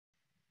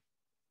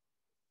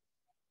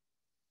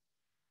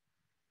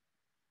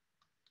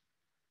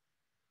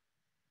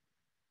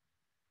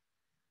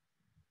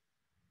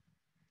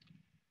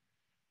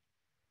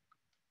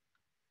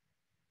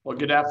Well,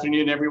 good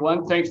afternoon,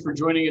 everyone. Thanks for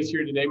joining us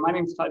here today. My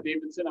name is Todd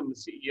Davidson. I'm the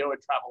CEO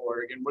at Travel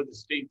Oregon. We're the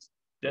state's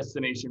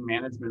destination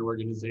management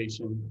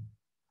organization.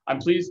 I'm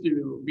pleased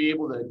to be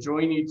able to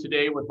join you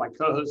today with my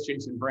co-host,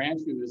 Jason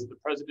Brandt, who is the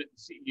president and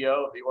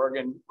CEO of the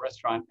Oregon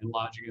Restaurant and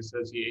Lodging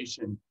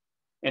Association.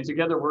 And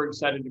together, we're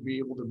excited to be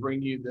able to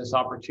bring you this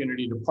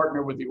opportunity to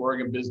partner with the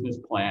Oregon Business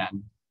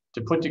Plan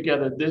to put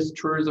together this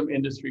tourism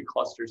industry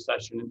cluster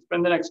session and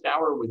spend the next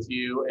hour with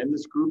you and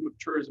this group of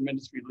tourism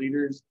industry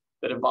leaders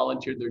that have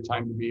volunteered their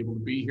time to be able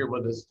to be here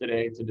with us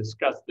today to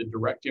discuss the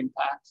direct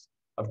impacts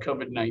of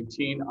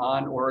COVID-19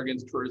 on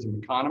Oregon's tourism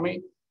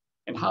economy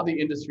and how the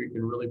industry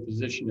can really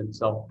position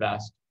itself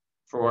best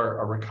for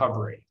a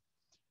recovery.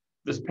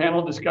 This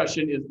panel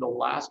discussion is the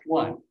last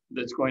one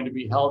that's going to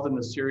be held in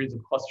the series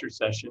of cluster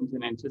sessions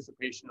in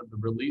anticipation of the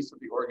release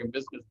of the Oregon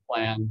Business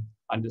Plan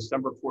on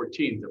December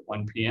 14th at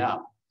 1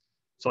 p.m.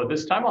 So at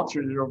this time, I'll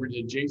turn it over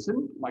to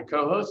Jason, my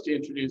co-host, to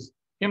introduce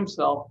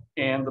himself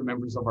and the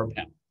members of our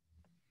panel.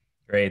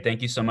 Great.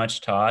 Thank you so much,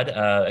 Todd.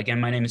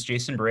 Again, my name is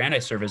Jason Brandt. I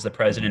serve as the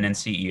president and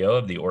CEO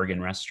of the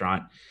Oregon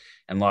Restaurant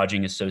and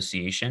Lodging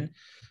Association.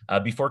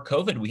 Before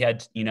COVID, we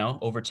had,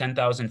 over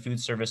 10,000 food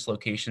service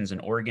locations in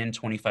Oregon,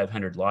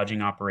 2,500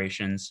 lodging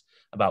operations.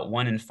 About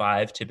 1 in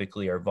 5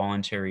 typically are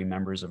voluntary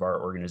members of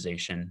our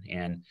organization.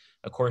 And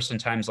of course, in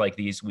times like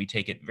these, we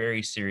take it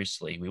very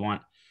seriously. We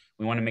want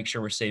to make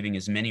sure we're saving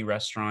as many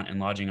restaurant and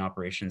lodging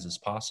operations as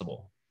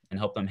possible and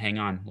help them hang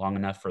on long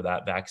enough for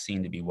that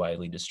vaccine to be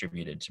widely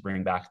distributed to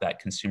bring back that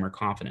consumer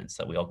confidence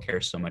that we all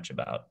care so much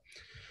about.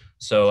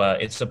 So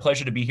it's a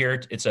pleasure to be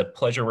here. It's a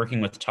pleasure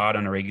working with Todd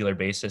on a regular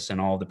basis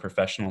and all the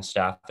professional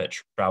staff at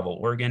Travel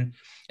Oregon,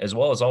 as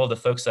well as all of the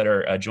folks that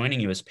are joining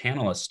you as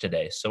panelists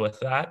today. So with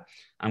that,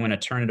 I'm going to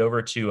turn it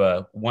over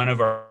to one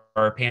of our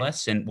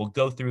panelists, and we'll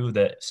go through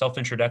the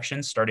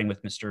self-introductions, starting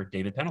with Mr.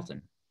 David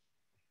Penilton.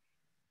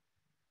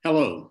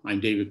 Hello, I'm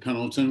David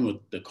Penilton with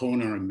the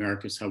co-owner of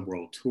America's Hub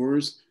World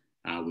Tours.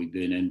 We've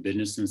been in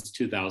business since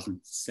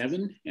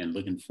 2007 and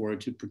looking forward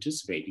to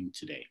participating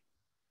today.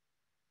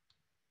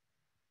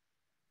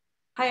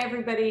 Hi,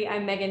 everybody.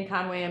 I'm Megan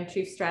Conway. I'm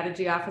Chief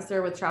Strategy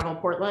Officer with Travel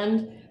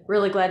Portland.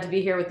 Really glad to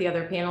be here with the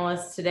other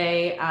panelists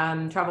today.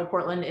 Travel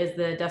Portland is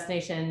the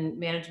destination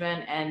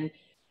management and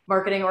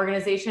marketing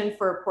organization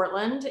for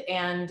Portland,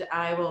 and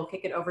I will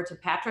kick it over to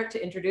Patrick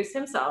to introduce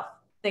himself.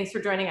 Thanks for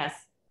joining us.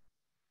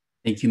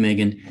 Thank you,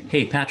 Megan.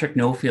 Hey, Patrick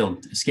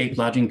Nofield, Escape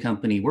Lodging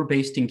Company. We're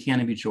based in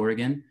Cannon Beach,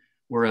 Oregon.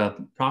 We're a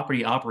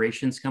property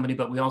operations company,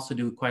 but we also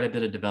do quite a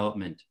bit of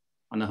development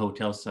on the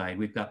hotel side.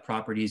 We've got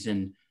properties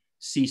in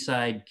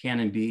Seaside,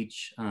 Cannon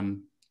Beach,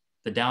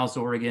 the Dalles,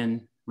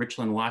 Oregon,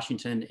 Richland,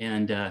 Washington,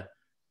 and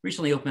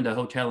recently opened a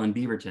hotel in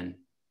Beaverton.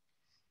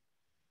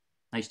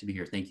 Nice to be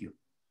here. Thank you.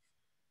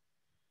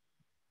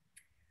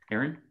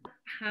 Erin?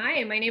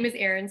 Hi, my name is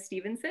Erin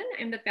Stephenson.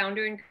 I'm the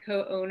founder and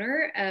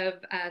co-owner of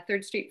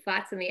 3rd Street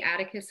Flats and the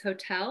Atticus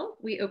Hotel.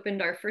 We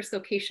opened our first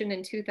location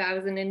in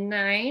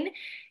 2009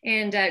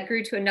 and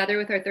grew to another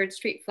with our 3rd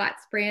Street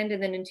Flats brand.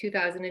 And then in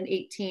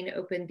 2018,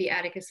 opened the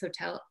Atticus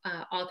Hotel,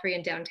 all 3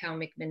 in downtown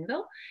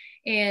McMinnville.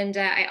 And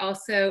I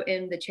also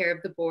am the chair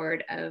of the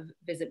board of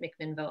Visit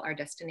McMinnville, our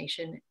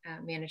destination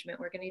management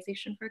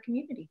organization for our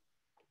community.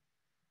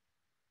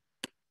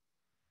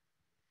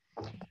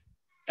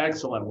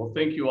 Excellent. Well,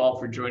 thank you all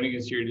for joining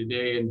us here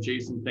today. And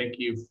Jason, thank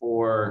you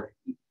for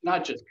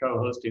not just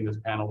co-hosting this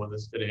panel with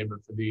us today,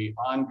 but for the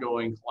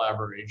ongoing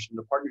collaboration.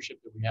 The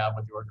partnership that we have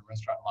with the Oregon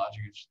Restaurant and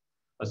Lodging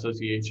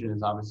Association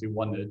is obviously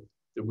one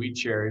that we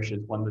cherish.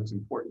 It's one that's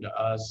important to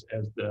us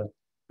as a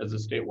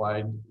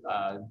statewide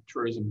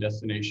tourism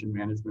destination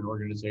management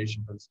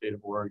organization for the state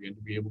of Oregon.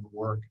 To be able to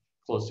work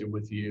closely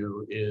with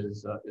you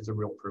is a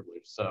real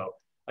privilege. So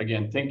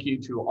again, thank you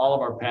to all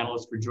of our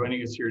panelists for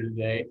joining us here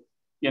today.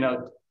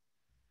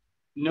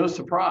 No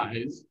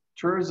surprise,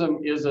 tourism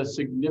is a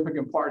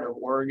significant part of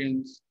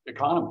Oregon's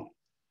economy.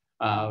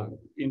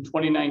 In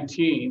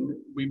 2019,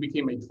 we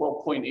became a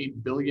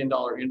 $12.8 billion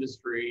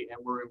industry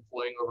and we're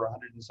employing over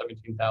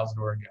 117,000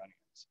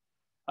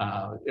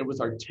 Oregonians. It was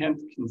our 10th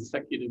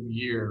consecutive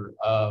year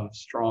of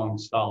strong,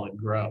 solid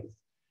growth.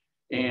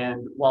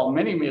 And while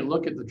many may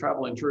look at the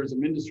travel and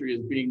tourism industry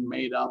as being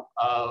made up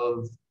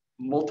of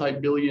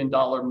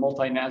multi-billion-dollar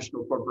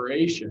multinational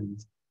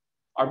corporations,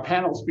 our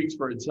panel speaks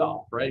for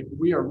itself, right?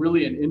 We are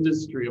really an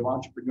industry of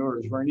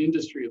entrepreneurs. We're an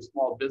industry of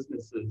small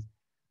businesses.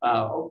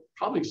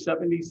 Probably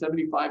 70,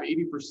 75,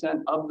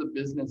 80% of the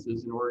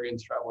businesses in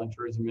Oregon's travel and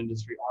tourism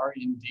industry are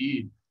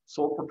indeed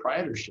sole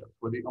proprietorship,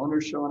 where the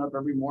owner's showing up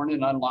every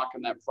morning,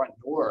 unlocking that front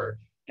door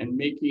and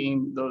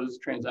making those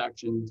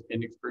transactions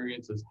and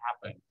experiences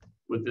happen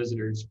with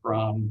visitors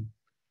from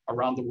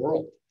around the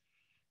world.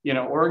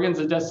 Oregon's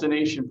a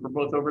destination for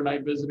both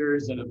overnight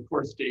visitors and, of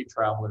course, day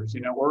travelers.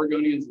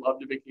 Oregonians love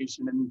to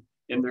vacation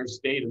in their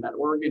state, and that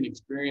Oregon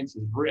experience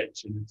is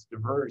rich and it's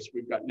diverse.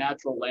 We've got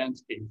natural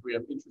landscapes. We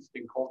have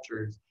interesting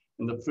cultures,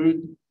 and the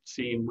food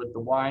scene with the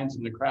wines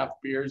and the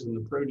craft beers and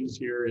the produce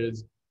here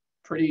is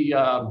pretty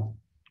doggone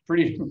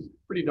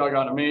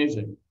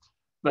amazing.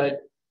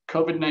 But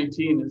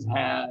COVID-19 has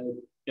had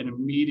an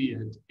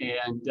immediate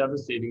and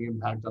devastating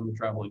impact on the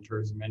travel and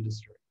tourism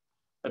industry.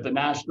 At the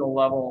national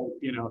level,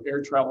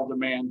 air travel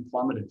demand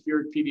plummeted. Here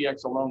at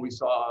PDX alone, we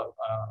saw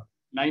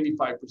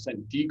 95%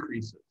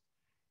 decreases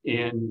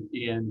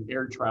in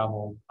air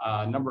travel,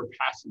 number of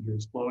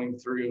passengers flowing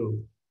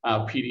through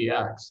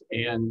PDX,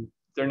 and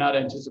they're not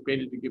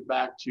anticipated to get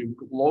back to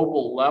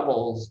global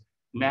levels.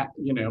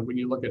 When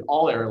you look at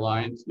all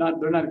airlines,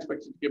 they're not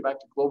expected to get back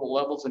to global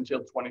levels until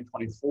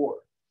 2024.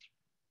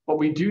 But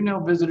we do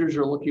know visitors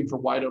are looking for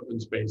wide open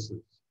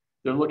spaces.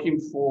 They're looking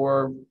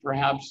for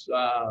perhaps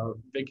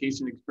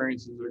vacation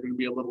experiences that are going to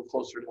be a little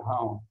closer to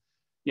home.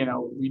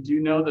 We do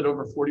know that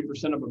over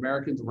 40% of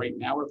Americans right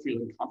now are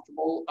feeling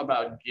comfortable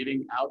about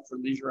getting out for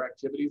leisure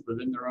activities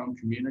within their own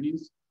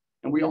communities.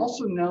 And we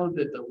also know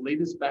that the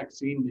latest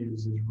vaccine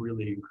news is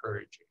really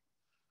encouraging.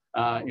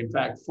 In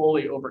fact,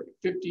 fully over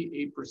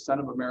 58%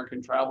 of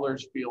American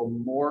travelers feel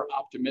more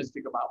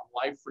optimistic about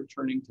life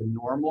returning to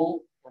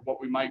normal, or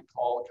what we might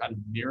call kind of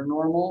near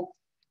normal,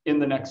 in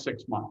the next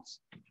 6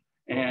 months.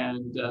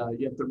 And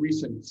yet the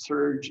recent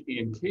surge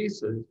in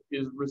cases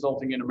is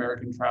resulting in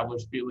American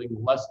travelers feeling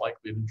less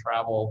likely to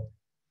travel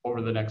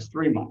over the next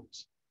 3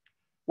 months.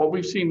 What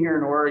we've seen here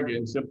in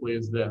Oregon simply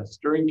is this: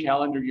 during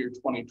calendar year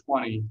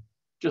 2020,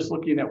 just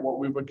looking at what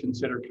we would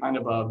consider kind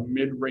of a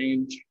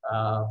mid-range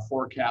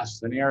forecast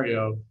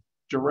scenario,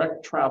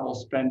 direct travel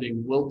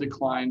spending will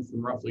decline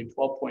from roughly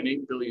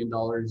 $12.8 billion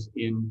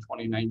in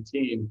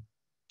 2019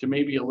 to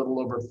maybe a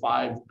little over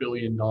 $5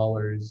 billion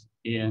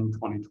in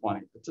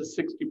 2020. It's a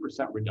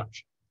 60%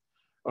 reduction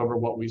over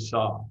what we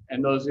saw.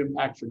 And those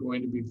impacts are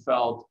going to be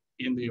felt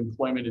in the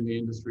employment in the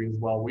industry as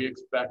well. We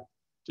expect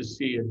to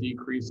see a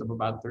decrease of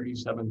about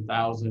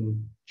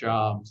 37,000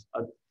 jobs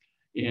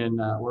in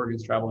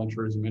Oregon's travel and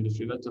tourism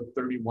industry. That's a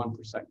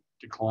 31%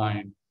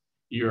 decline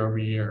year over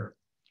year.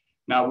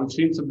 Now, we've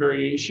seen some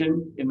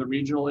variation in the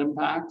regional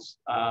impacts.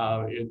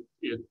 The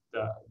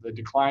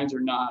declines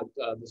are not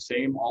the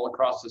same all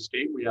across the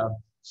state. We have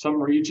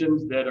some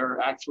regions that are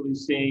actually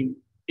seeing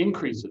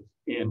increases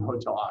in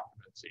hotel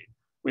occupancy.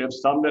 We have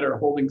some that are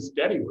holding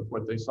steady with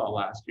what they saw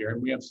last year.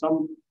 And we have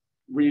some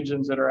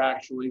regions that are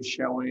actually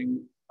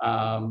showing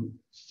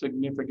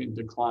significant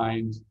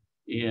declines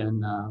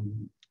in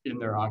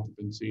their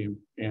occupancy.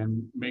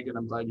 And Megan,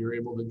 I'm glad you're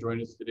able to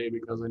join us today,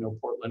 because I know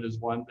Portland is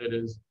one that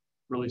is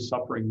really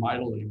suffering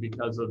mightily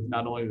because of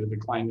not only the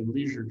decline in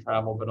leisure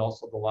travel, but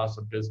also the loss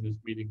of business,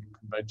 meeting, and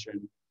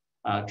convention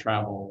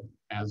travel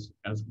as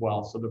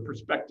well. So the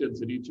perspectives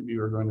that each of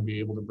you are going to be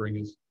able to bring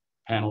as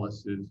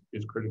panelists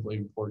is critically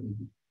important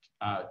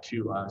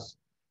to us.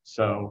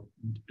 So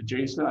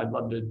Jason, I'd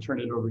love to turn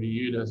it over to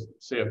you to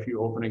say a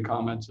few opening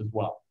comments as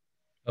well.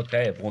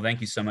 Okay, well,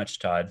 thank you so much,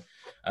 Todd.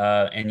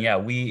 And yeah,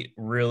 we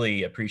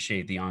really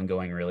appreciate the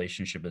ongoing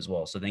relationship as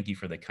well. So thank you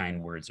for the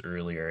kind words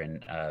earlier.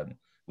 And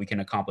we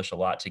can accomplish a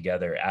lot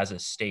together as a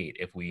state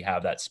if we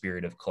have that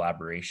spirit of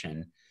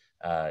collaboration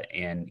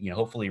and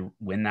hopefully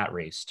win that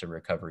race to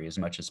recovery as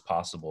much as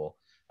possible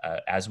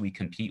as we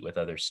compete with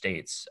other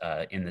states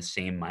in the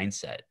same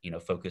mindset,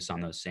 focus on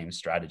those same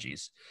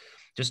strategies.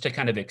 Just to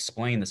kind of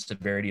explain the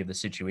severity of the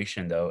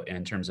situation, though,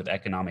 in terms of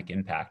economic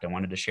impact, I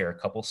wanted to share a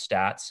couple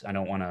stats. I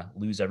don't want to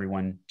lose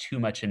everyone too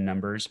much in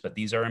numbers, but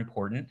these are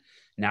important.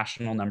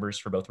 National numbers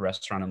for both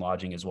restaurant and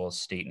lodging, as well as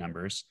state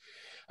numbers.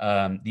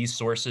 These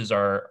sources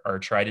are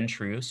tried and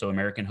true. So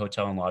American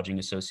Hotel and Lodging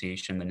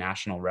Association, the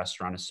National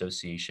Restaurant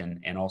Association,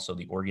 and also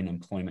the Oregon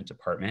Employment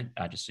Department,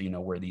 just so you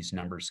know where these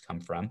numbers come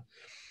from.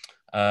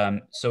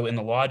 So in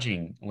the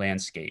lodging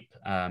landscape,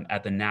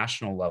 at the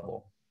national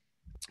level,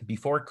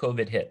 before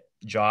COVID hit,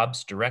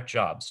 direct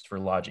jobs for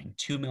lodging,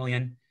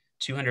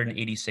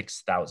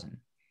 2,286,000.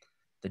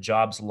 The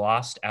jobs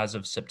lost as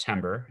of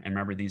September, and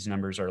remember, these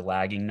numbers are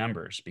lagging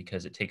numbers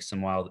because it takes a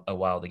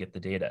while to get the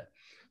data.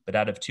 But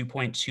out of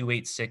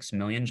 2.286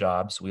 million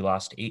jobs, we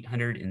lost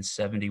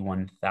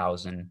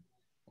 871,000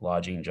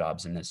 lodging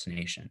jobs in this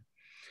nation.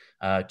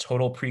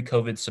 Total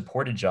pre-COVID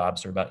supported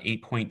jobs are about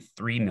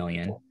 8.3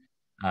 million.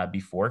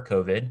 Before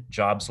COVID,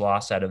 jobs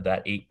lost out of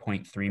that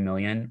 8.3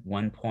 million,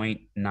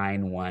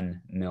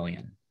 1.91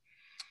 million.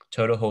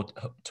 Total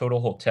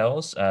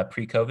hotels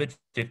pre-COVID,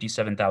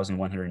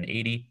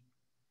 57,180.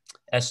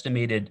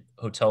 Estimated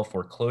hotel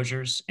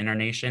foreclosures in our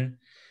nation,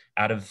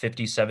 out of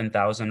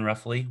 57,000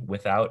 roughly,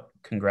 without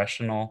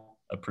congressional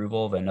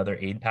approval of another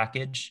aid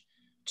package,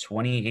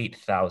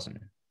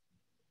 28,000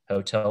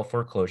 hotel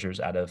foreclosures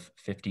out of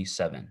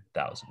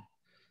 57,000.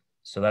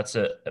 So that's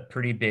a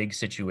pretty big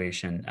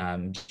situation.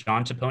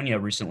 John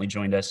Toponia recently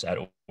joined us at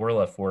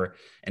ORLA for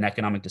an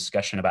economic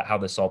discussion about how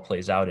this all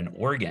plays out in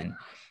Oregon.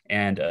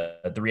 And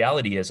the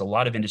reality is a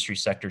lot of industry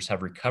sectors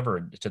have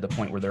recovered to the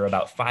point where they're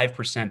about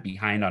 5%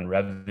 behind on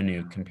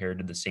revenue compared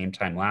to the same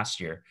time last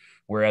year.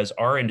 Whereas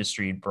our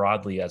industry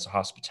broadly as a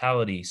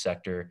hospitality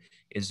sector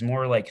is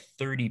more like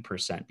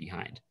 30%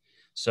 behind.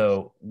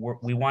 So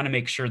we want to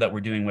make sure that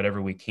we're doing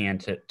whatever we can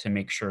to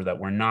make sure that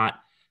we're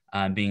not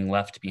being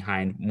left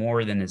behind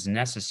more than is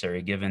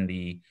necessary given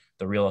the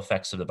real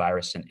effects of the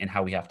virus and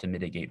how we have to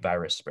mitigate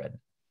virus spread.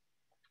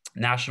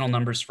 National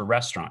numbers for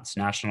restaurants,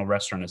 National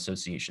Restaurant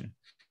Association.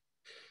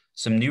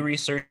 Some new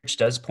research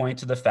does point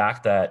to the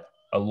fact that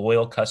a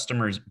loyal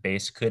customer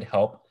base could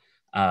help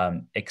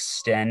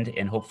extend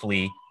and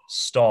hopefully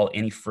stall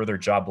any further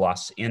job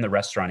loss in the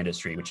restaurant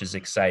industry, which is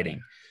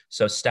exciting.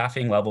 So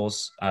staffing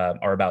levels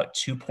are about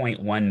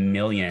 2.1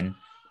 million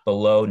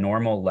below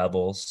normal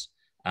levels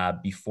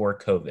before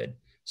COVID.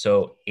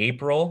 So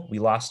April, we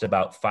lost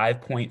about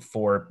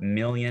 5.4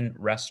 million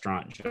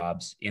restaurant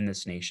jobs in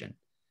this nation,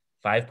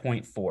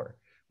 5.4.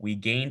 We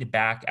gained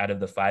back out of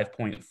the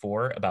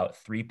 5.4 about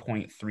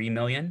 3.3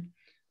 million.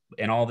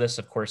 And all this,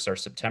 of course, are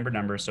September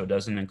numbers, so it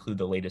doesn't include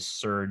the latest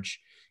surge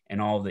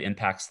and all the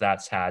impacts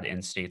that's had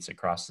in states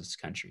across this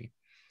country.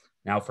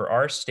 Now, for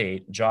our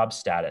state, job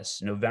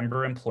status,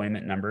 November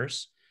employment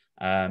numbers.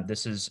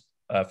 This is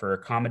for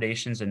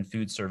accommodations and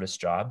food service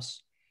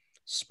jobs.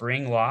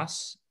 Spring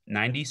loss,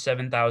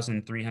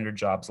 97,300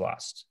 jobs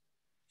lost,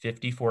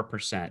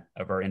 54%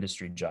 of our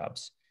industry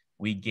jobs.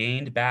 We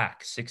gained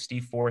back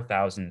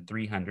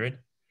 64,300,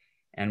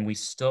 and we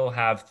still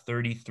have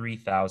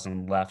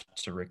 33,000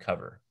 left to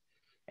recover.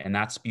 And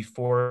that's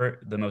before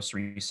the most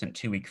recent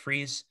 2-week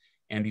freeze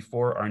and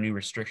before our new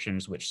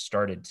restrictions, which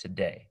started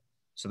today.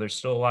 So there's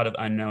still a lot of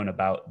unknown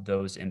about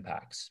those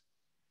impacts.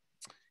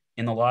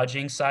 In the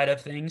lodging side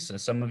of things,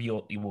 some of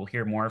you will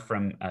hear more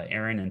from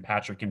Erin and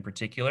Patrick in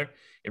particular.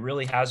 It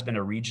really has been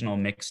a regional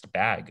mixed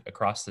bag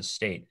across the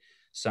state.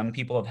 Some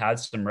people have had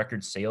some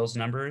record sales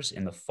numbers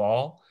in the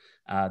fall.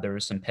 There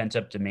was some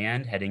pent-up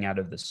demand heading out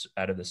of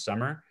the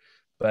summer,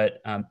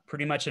 but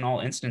pretty much in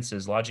all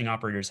instances, lodging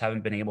operators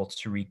haven't been able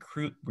to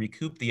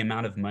recoup the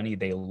amount of money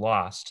they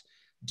lost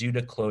due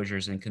to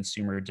closures and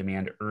consumer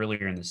demand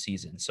earlier in the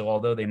season. So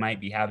although they might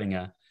be having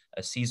a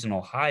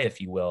seasonal high, if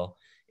you will,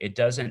 it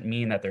doesn't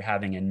mean that they're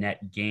having a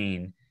net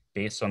gain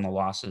based on the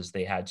losses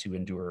they had to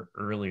endure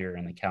earlier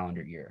in the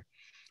calendar year.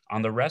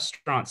 On the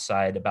restaurant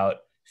side, about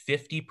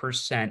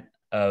 50%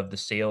 of the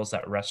sales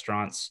that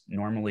restaurants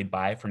normally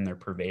buy from their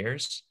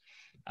purveyors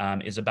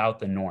is about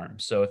the norm.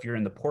 So if you're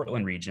in the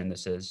Portland region,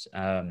 this is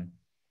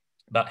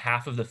about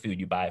half of the food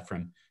you buy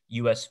from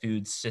US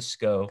Foods,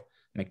 Cisco,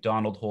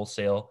 McDonald's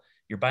wholesale.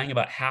 You're buying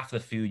about half the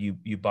food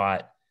you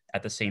bought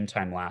at the same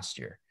time last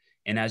year.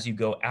 And as you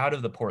go out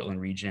of the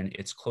Portland region,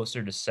 it's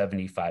closer to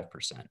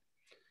 75%.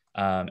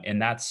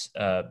 And that's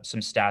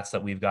some stats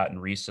that we've gotten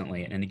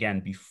recently. And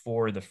again,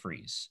 before the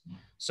freeze.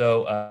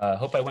 So I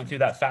hope I went through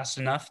that fast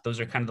enough.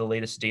 Those are kind of the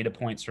latest data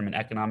points from an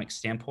economic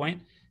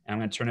standpoint. And I'm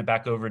going to turn it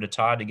back over to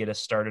Todd to get us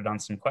started on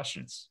some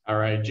questions. All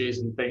right,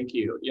 Jason, thank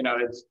you. You know,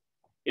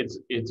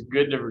 it's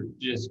good to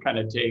just kind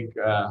of take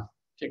a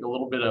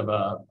little bit of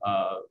a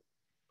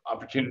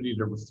opportunity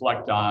to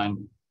reflect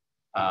on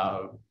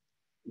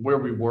where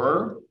we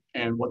were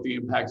and what the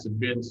impacts have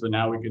been. So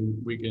now we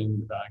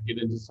can get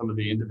into some of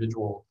the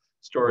individual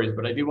stories.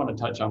 But I do want to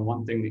touch on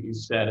one thing that you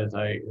said as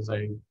I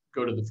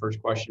go to the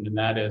first question, and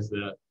that is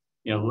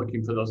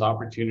looking for those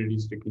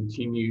opportunities to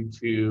continue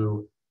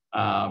to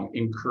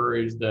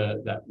encourage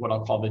that what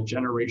I'll call the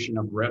generation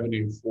of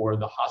revenue for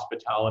the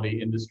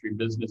hospitality industry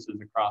businesses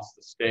across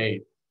the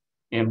state.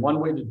 And one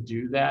way to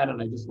do that, and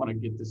I just want to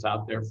get this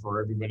out there for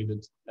everybody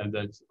that's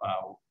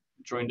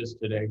joined us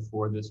today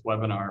for this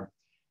webinar,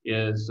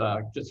 is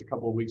just a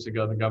couple of weeks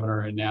ago, the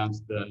governor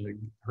announced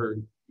her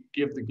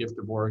Give the Gift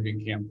of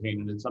Oregon campaign.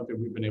 And it's something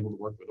we've been able to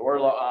work with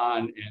ORLA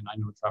on. And I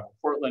know Travel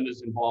Portland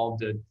is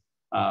involved at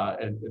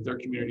their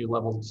community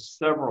level.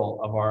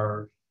 Several of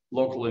our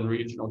local and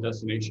regional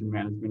destination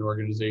management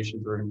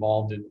organizations are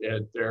involved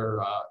at their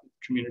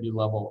community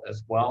level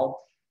as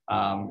well.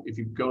 If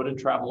you go to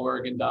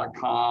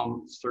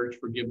traveloregon.com, search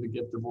for Give the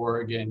Gift of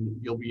Oregon,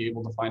 you'll be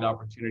able to find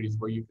opportunities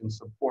where you can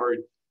support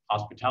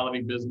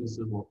hospitality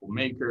businesses, local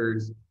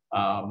makers,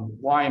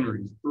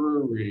 wineries,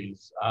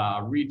 breweries,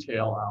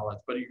 retail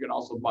outlets, but you can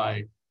also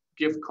buy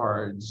gift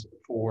cards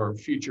for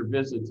future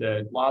visits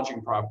at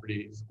lodging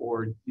properties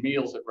or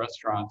meals at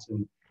restaurants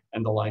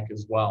and the like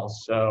as well.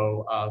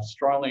 So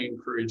strongly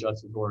encourage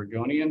us as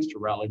Oregonians to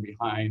rally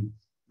behind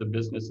the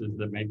businesses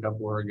that make up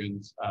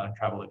Oregon's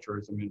travel and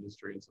tourism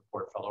industry and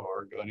support fellow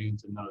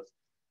Oregonians in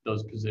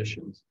those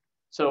positions.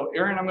 So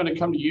Erin, I'm going to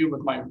come to you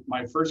with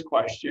my first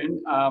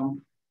question.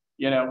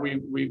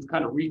 We've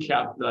kind of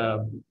recapped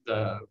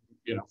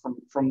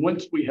from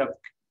whence we have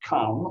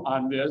come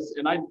on this,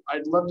 and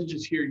I'd love to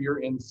just hear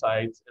your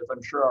insights, as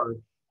I'm sure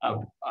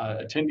our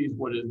attendees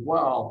would as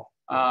well.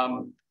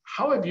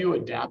 How have you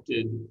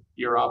adapted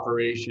your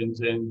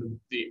operations and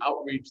the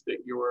outreach that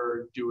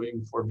you're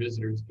doing for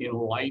visitors in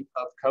light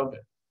of COVID?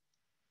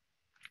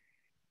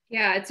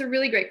 Yeah, it's a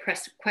really great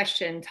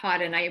question,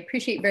 Todd, and I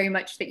appreciate very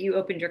much that you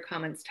opened your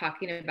comments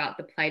talking about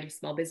the plight of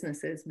small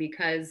businesses,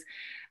 because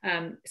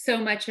so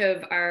much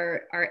of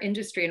our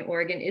industry in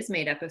Oregon is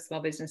made up of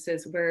small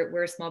businesses.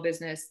 We're a small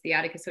business. The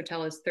Atticus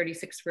Hotel is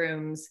 36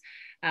 rooms.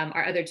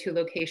 Our other 2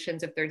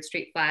 locations of Third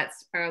Street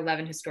Flats are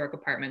 11 historic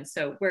apartments.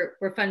 So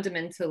we're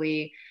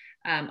fundamentally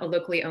a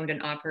locally owned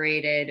and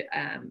operated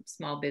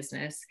small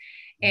business.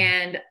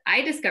 And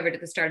I discovered at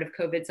the start of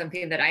COVID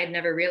something that I had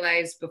never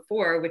realized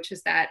before, which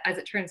is that, as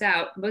it turns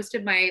out, most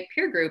of my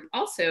peer group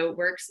also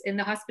works in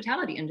the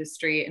hospitality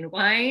industry, in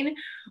wine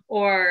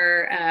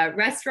or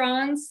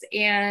restaurants.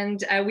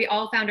 And we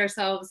all found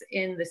ourselves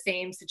in the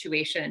same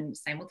situation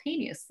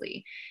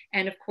simultaneously.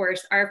 And of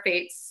course, our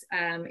fates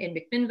in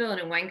McMinnville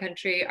and in wine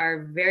country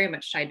are very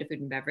much tied to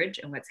food and beverage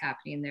and what's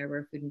happening there.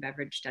 We're a food and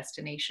beverage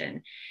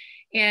destination.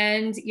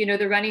 And, you know,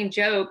 the running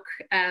joke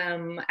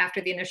after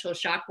the initial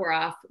shock wore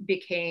off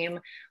became,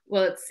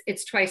 well,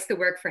 it's twice the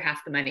work for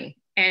half the money.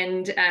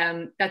 And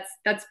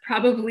that's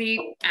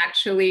probably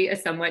actually a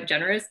somewhat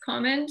generous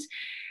comment.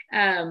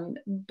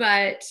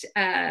 But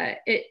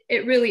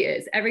it really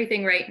is.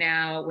 Everything right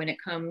now when it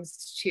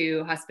comes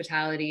to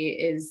hospitality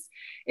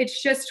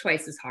it's just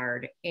twice as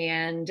hard.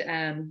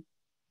 And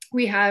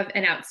we have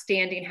an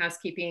outstanding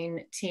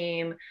housekeeping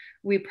team.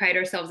 We pride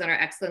ourselves on our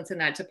excellence in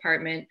that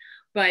department.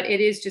 But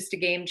it is just a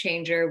game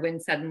changer when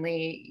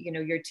suddenly, you know,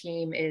 your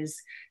team is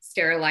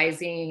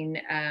sterilizing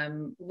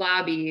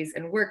lobbies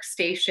and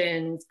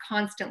workstations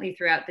constantly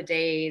throughout the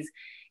days.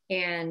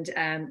 And,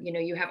 you know,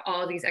 you have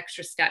all these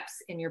extra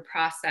steps in your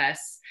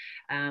process.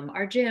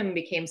 Our gym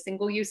became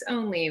single use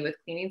only with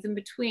cleanings in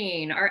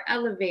between. Our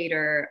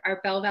elevator, our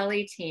Bell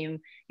Valet team,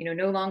 you know,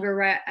 no longer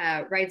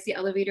rides the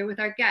elevator with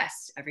our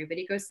guests.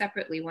 Everybody goes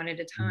separately, one at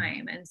a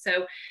time. And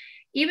so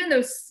even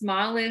those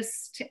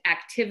smallest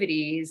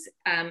activities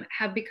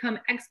have become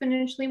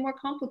exponentially more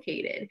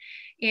complicated.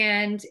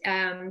 And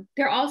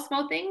they're all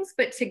small things,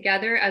 but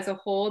together as a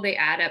whole, they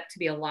add up to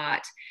be a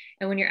lot.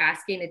 And when you're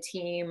asking a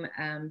team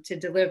to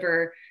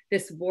deliver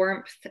this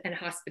warmth and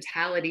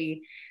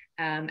hospitality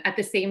at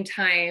the same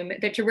time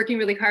that you're working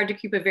really hard to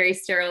keep a very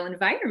sterile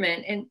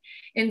environment. And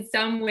in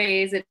some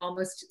ways, it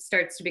almost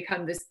starts to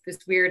become this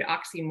weird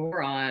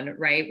oxymoron,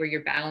 right? Where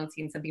you're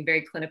balancing something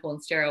very clinical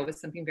and sterile with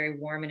something very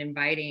warm and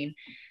inviting,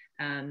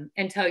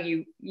 until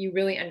you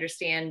really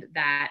understand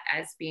that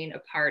as being a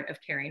part of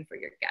caring for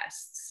your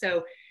guests.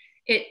 So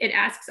it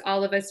asks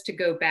all of us to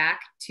go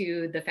back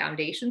to the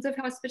foundations of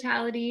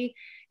hospitality,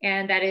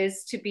 and that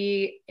is to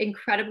be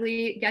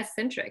incredibly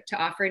guest-centric, to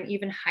offer an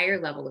even higher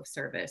level of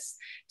service,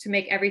 to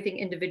make everything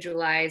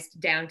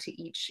individualized down to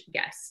each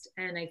guest.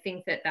 And I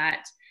think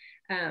that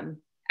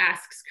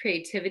asks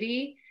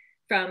creativity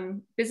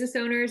from business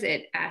owners,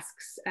 it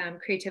asks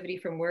creativity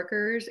from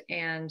workers,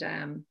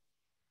 and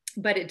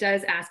but it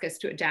does ask us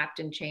to adapt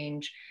and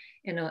change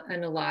in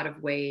a lot of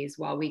ways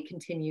while we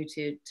continue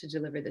to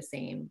deliver the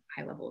same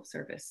high level of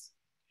service.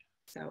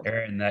 So,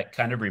 Erin, that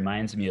kind of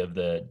reminds me of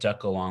the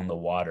duck along the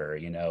water,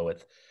 you know,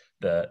 with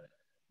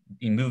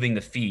moving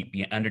the feet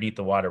underneath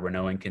the water where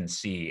no one can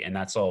see. And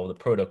that's all the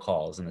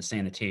protocols and the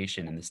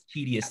sanitation and this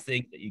tedious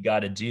thing that you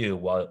got to do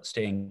while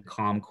staying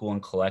calm, cool,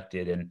 and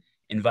collected and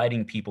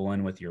inviting people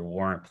in with your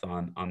warmth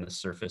on the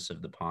surface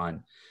of the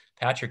pond.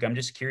 Patrick, I'm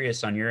just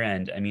curious on your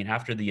end. I mean,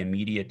 after the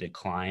immediate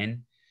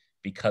decline,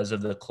 because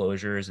of the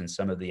closures and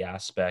some of the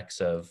aspects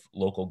of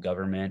local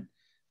government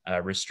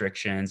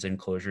restrictions and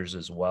closures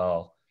as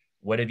well,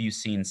 what have you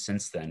seen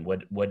since then?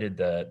 What did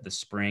the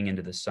spring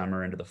into the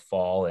summer into the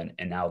fall and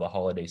now the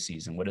holiday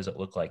season, what does it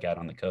look like out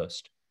on the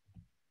coast?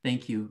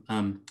 Thank you.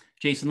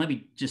 Jason, let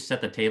me just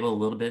set the table a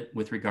little bit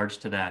with regards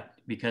to that,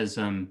 because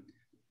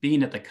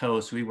being at the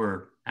coast, we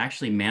were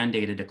actually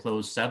mandated to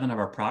close 7 of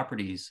our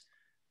properties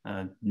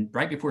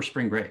right before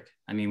spring break.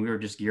 I mean, we were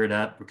just geared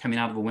up. We're coming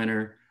out of a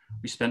winter.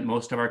 We spent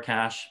most of our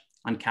cash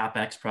on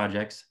CapEx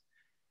projects.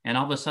 And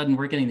all of a sudden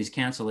we're getting these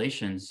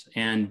cancellations.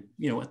 And,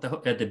 you know,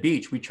 at the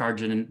beach, we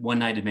charge a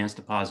one-night advance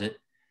deposit.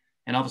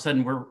 And all of a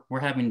sudden we're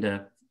having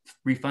to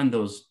refund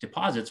those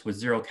deposits with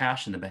 0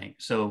 cash in the bank.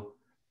 So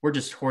we're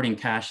just hoarding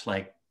cash,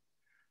 like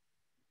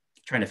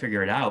trying to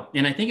figure it out.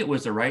 And I think it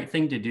was the right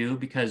thing to do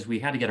because we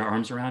had to get our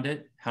arms around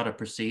it, how to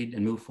proceed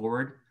and move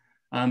forward.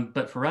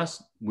 But for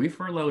us, we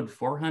furloughed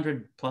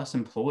 400 plus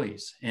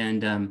employees.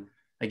 And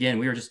again,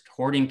 we were just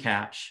hoarding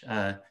cash.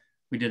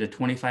 We did a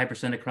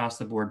 25% across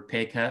the board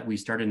pay cut. We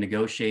started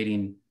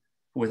negotiating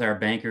with our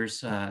bankers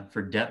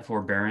for debt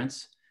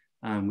forbearance.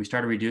 We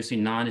started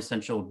reducing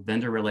non-essential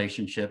vendor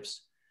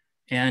relationships.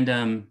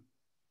 And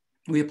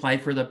we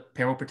applied for the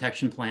payroll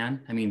protection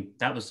plan. I mean,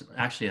 that was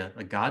actually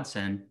a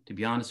godsend, to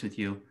be honest with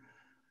you.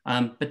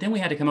 But then we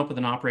had to come up with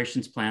an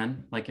operations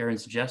plan, like Erin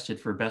suggested,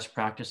 for best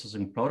practices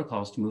and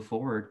protocols to move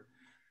forward.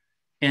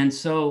 And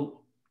so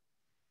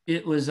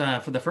it was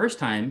for the first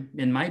time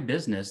in my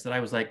business that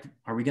I was like,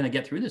 are we going to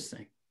get through this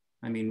thing?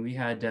 I mean, we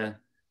had to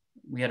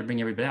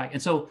bring everybody back.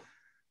 And so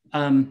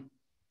then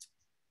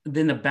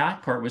the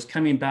back part was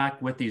coming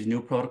back with these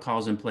new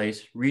protocols in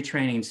place,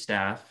 retraining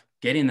staff,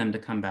 getting them to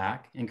come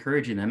back,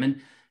 encouraging them.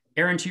 And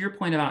Erin, to your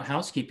point about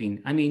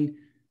housekeeping, I mean,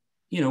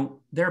 you know,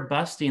 they're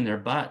busting their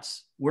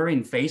butts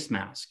wearing face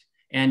masks,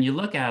 and you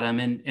look at them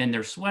and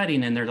they're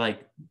sweating and they're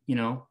like, you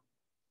know,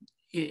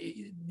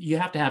 you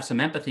have to have some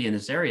empathy in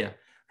this area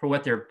for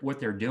what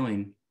they're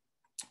doing.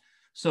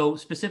 So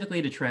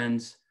specifically to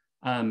trends,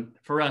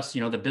 for us,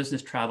 you know, the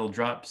business travel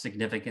dropped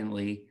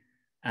significantly.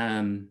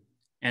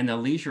 and the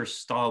leisure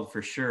stalled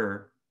for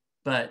sure.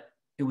 But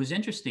it was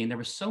interesting. There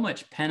was so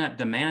much pent-up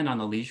demand on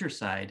the leisure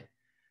side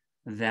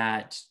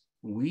that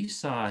we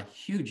saw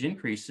huge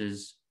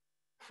increases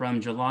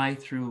from July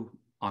through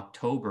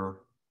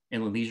October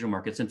in the leisure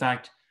markets. In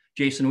fact,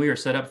 Jason, we were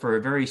set up for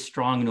a very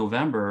strong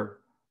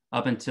November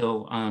up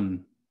until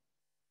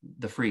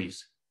the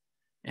freeze.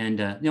 And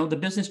you know, the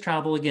business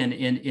travel again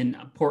in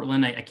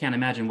Portland, I can't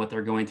imagine what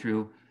they're going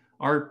through.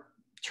 Our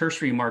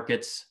tertiary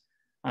markets,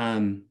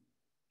 the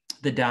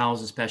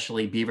Dalles,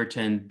 especially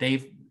Beaverton,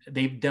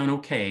 they've done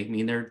okay. I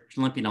mean, they're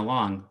limping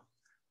along.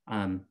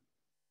 We're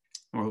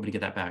hoping to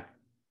get that back.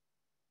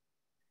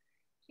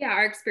 Yeah,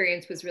 our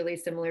experience was really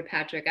similar,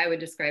 Patrick. I would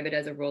describe it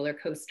as a roller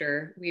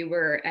coaster. We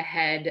were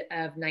ahead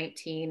of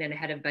 19 and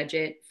ahead of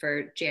budget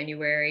for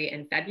January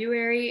and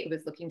February. It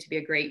was looking to be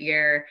a great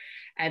year.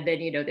 And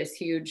then, you know, this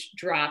huge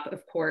drop,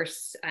 of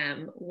course,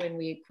 when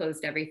we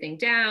closed everything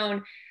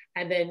down,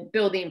 and then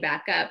building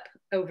back up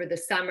over the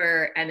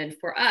summer. And then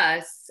for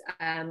us,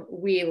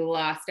 we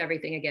lost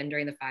everything again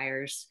during the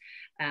fires.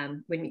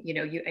 When, you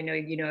know, I know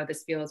you know how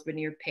this feels when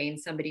you're paying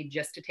somebody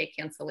just to take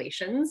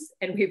cancellations,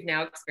 and we've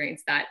now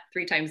experienced that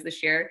 3 times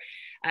this year.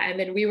 And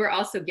then we were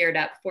also geared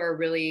up for a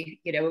really,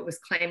 you know, it was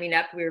climbing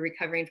up. We were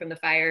recovering from the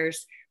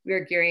fires. We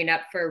were gearing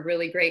up for a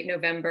really great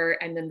November,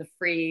 and then the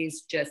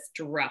freeze just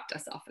dropped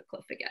us off a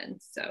cliff again.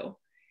 So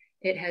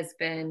it has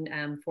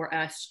been, for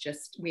us,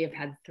 just, we have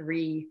had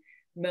 3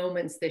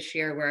 moments this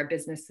year where our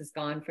business has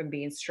gone from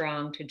being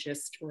strong to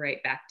just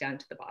right back down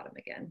to the bottom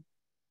again.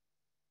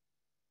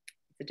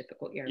 A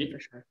difficult year for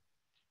sure.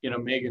 You know,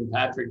 Megan,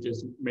 Patrick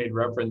just made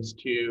reference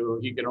to,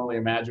 he can only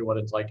imagine what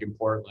it's like in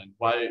Portland.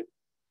 Why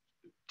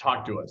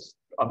talk to us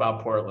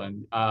about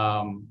Portland?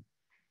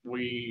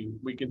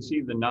 We can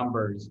see the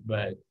numbers,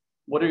 but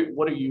what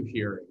are you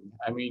hearing?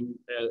 I mean,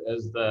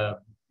 as the,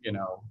 you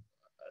know,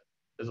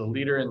 as a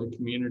leader in the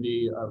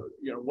community,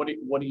 you know, what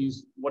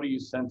are you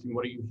sensing?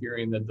 What are you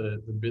hearing that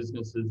the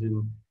businesses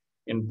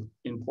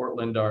in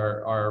Portland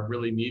are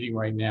really needing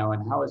right now,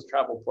 and how has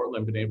Travel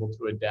Portland been able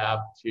to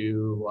adapt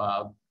to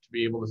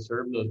be able to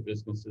serve those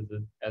businesses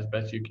as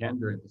best you can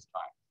during this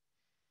time?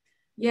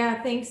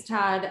 Yeah, thanks,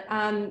 Todd.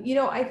 You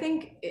know, I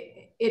think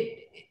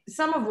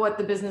some of what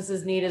the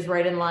businesses need is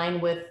right in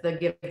line with the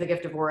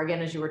gift of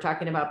Oregon, as you were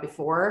talking about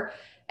before,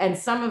 and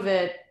some of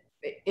it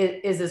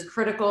is as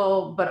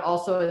critical, but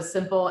also as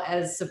simple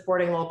as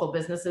supporting local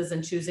businesses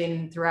and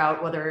choosing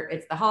throughout, whether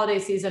it's the holiday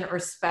season, or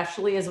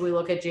especially as we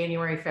look at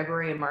January,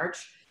 February, and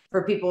March,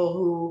 for people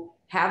who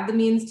have the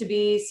means to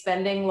be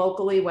spending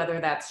locally,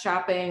 whether that's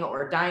shopping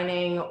or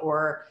dining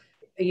or,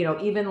 you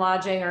know, even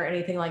lodging or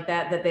anything like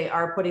that, that they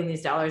are putting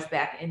these dollars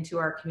back into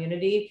our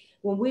community.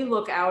 When we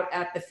look out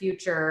at the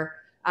future,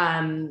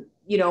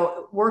 you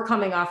know, we're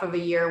coming off of a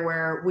year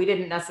where we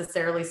didn't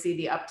necessarily see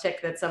the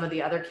uptick that some of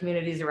the other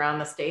communities around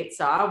the state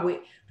saw.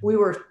 We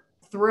were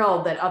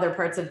thrilled that other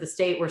parts of the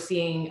state were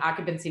seeing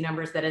occupancy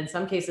numbers that in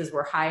some cases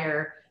were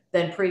higher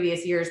than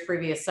previous years,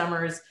 previous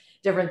summers,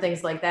 different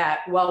things like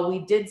that. Well, we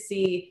did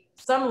see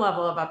some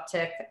level of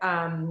uptick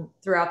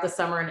throughout the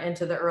summer and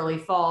into the early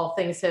fall.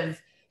 Things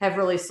have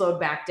really slowed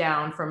back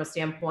down from a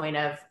standpoint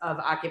of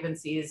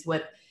occupancies,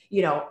 with,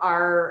 you know,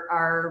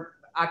 our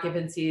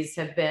occupancies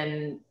have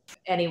been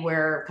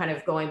anywhere kind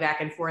of going back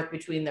and forth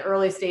between the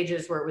early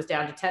stages where it was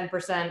down to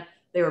 10%,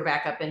 they were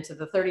back up into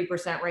the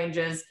 30%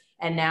 ranges.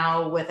 And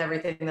now with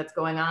everything that's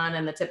going on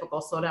and the typical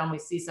slowdown we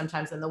see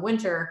sometimes in the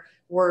winter,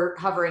 we're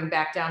hovering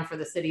back down for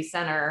the city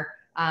center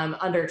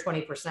under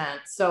 20%.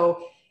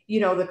 So, you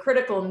know, the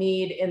critical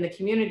need in the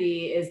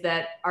community is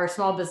that our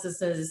small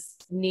businesses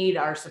need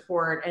our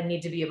support and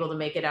need to be able to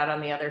make it out on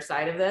the other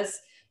side of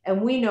this.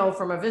 And we know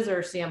from a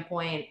visitor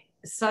standpoint,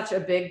 such a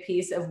big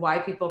piece of why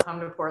people come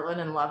to Portland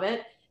and love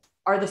it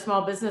are the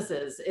small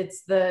businesses.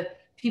 It's the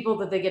people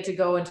that they get to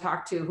go and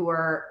talk to who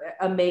are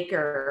a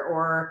maker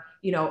or,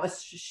 you know, a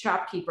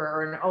shopkeeper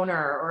or an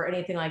owner or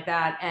anything like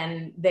that.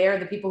 And they are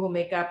the people who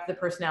make up the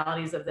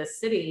personalities of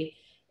this city.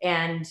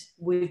 And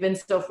we've been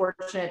so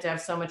fortunate to have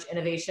so much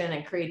innovation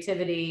and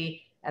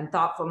creativity and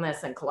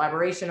thoughtfulness and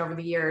collaboration over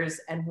the years.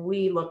 And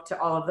we look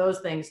to all of those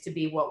things to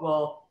be what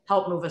will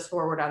help move us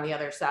forward on the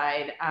other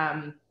side.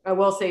 I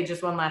will say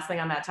just one last thing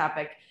on that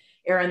topic,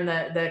 Erin,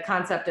 the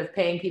concept of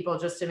paying people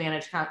just to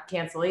manage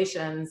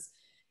cancellations.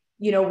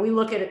 You know, we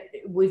look at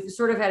it, we've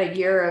sort of had a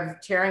year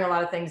of tearing a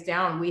lot of things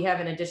down. We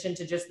have, in addition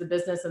to just the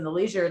business and the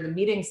leisure, the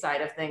meeting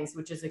side of things,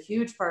 which is a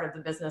huge part of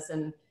the business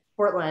in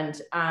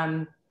Portland.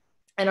 And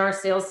our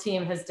sales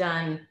team has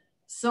done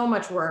so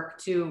much work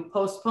to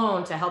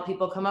postpone, to help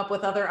people come up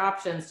with other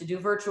options, to do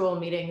virtual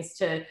meetings,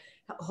 to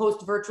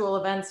host virtual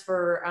events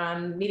for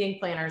meeting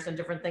planners and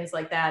different things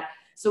like that.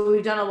 So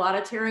we've done a lot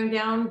of tearing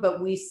down,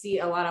 but we see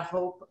a lot of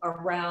hope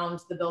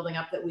around the building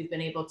up that we've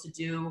been able to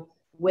do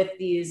with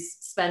these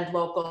spend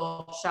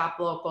local, shop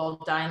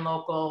local, dine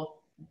local,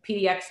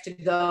 PDX to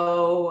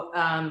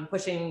go,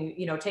 pushing,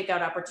 you know,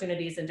 takeout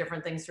opportunities and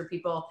different things for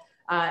people,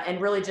 and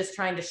really just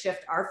trying to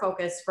shift our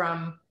focus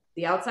from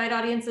the outside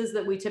audiences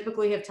that we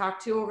typically have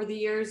talked to over the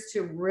years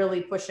to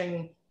really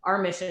pushing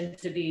our mission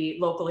to be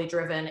locally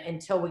driven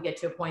until we get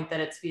to a point that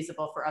it's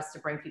feasible for us to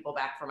bring people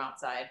back from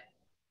outside.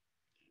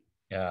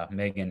 Yeah,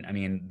 Megan, I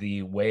mean,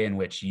 the way in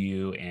which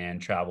you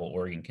and Travel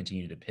Oregon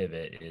continue to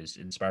pivot is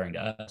inspiring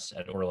to us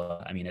at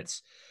ORLA. I mean,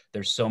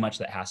 there's so much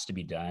that has to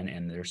be done,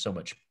 and there's so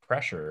much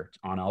pressure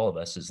on all of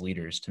us as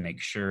leaders to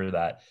make sure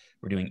that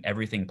we're doing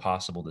everything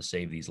possible to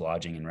save these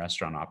lodging and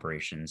restaurant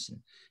operations.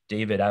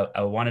 David,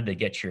 I wanted to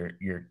get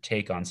your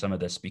take on some of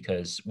this,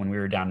 because when we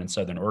were down in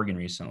Southern Oregon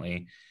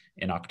recently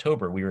in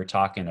October, we were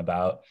talking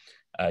about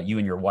you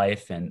and your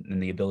wife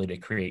and the ability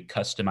to create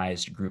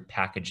customized group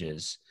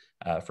packages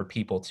for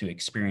people to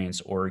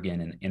experience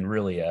Oregon in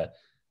really a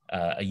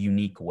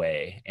unique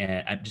way.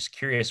 And I'm just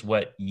curious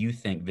what you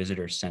think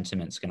visitor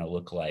sentiment's going to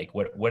look like.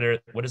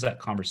 What does that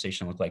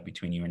conversation look like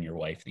between you and your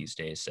wife these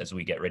days as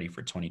we get ready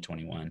for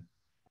 2021?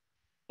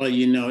 Well,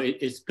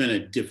 it's been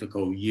a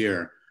difficult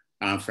year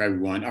for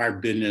everyone. Our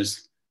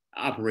business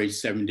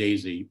operates 7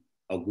 days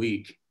a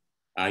week,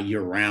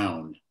 year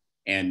round.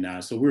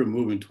 And so we're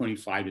moving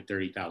 25 to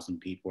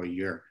 30,000 people a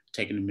year,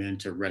 taking them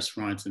into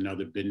restaurants and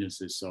other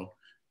businesses. So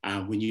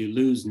when you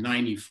lose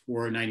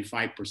 94,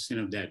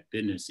 95% of that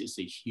business, it's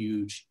a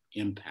huge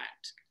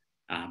impact.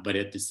 But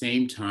at the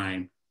same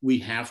time, we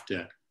have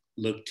to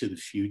look to the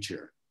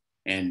future.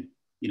 And,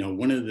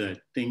 one of the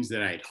things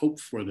that I'd hoped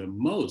for the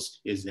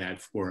most is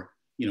that for,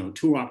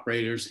 tour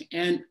operators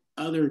and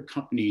other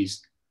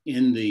companies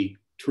in the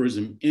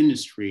tourism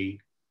industry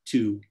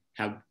to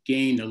have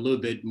gained a little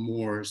bit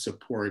more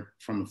support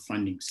from a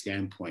funding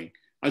standpoint.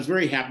 I was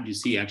very happy to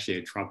see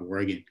actually that Travel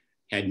Oregon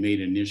had made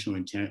initial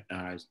intent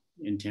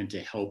to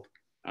help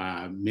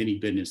many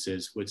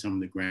businesses with some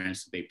of the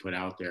grants that they put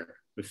out there.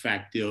 The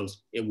fact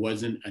is, it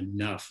wasn't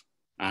enough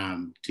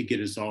to get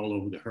us all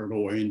over the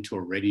hurdle or into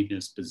a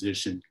readiness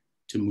position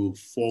to move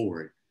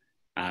forward.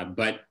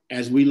 But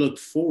as we look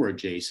forward,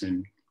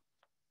 Jason,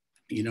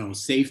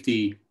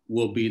 safety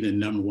will be the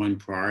number one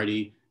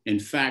priority. In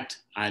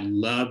fact, I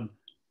love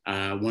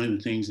one of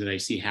the things that I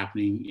see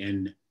happening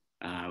in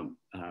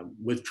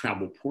with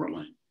Travel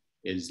Portland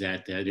is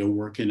that they're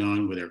working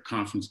on with their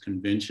conference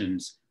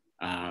conventions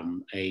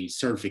a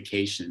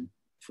certification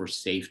for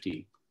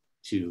safety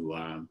to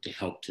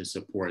help to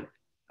support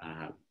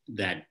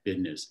that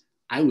business.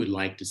 I would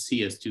like to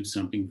see us do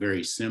something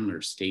very similar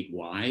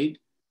statewide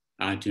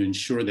to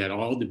ensure that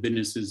all the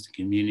businesses, the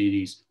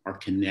communities are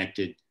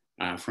connected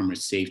from a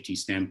safety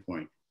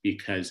standpoint.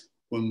 Because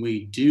when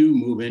we do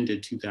move into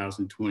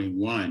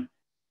 2021,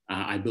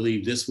 I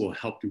believe this will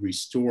help to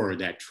restore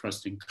that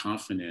trust and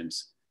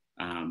confidence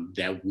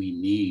that we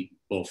need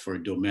both for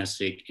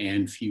domestic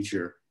and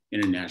future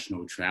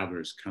international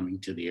travelers coming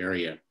to the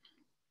area.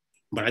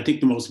 But I think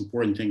the most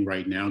important thing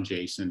right now,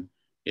 Jason,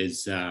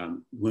 is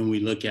when we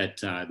look at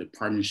the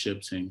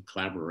partnerships and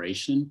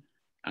collaboration,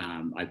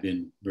 I've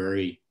been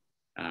very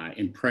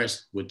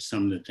impressed with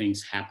some of the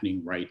things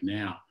happening right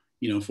now.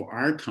 For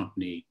our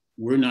company,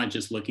 we're not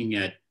just looking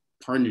at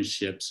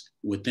partnerships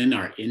within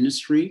our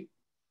industry,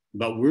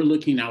 but we're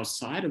looking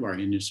outside of our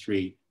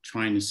industry,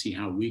 trying to see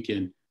how we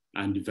can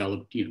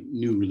develop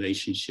new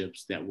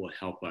relationships that will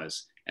help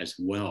us as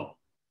well.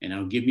 And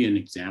I'll give you an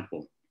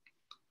example.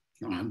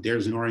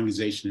 There's an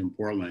organization in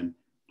Portland,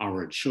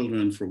 Our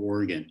Children for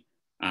Oregon.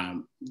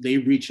 They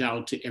reach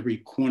out to every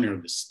corner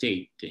of the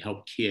state to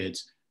help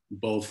kids,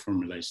 both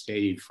from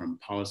legislative, from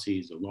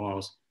policies, the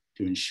laws,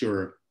 to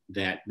ensure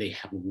that they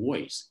have a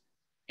voice.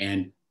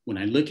 And when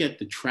I look at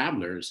the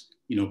travelers,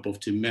 both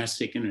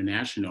domestic,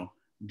 international,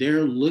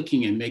 they're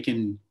looking and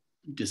making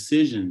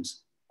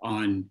decisions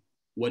on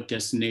what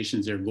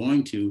destinations they're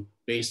going to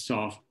based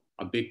off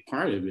a big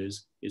part of it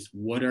is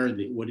what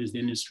is the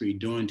industry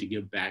doing to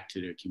give back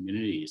to their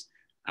communities.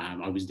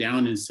 I was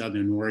down in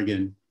Southern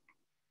Oregon,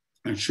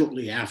 and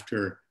shortly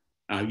after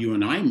you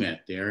and I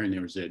met there, and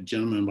there was a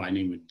gentleman by the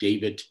name of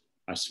David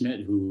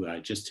Smith who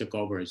just took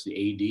over as the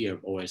AD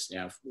of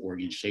OSF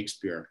Oregon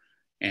Shakespeare.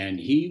 And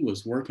he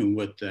was working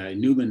with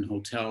Newman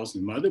Hotels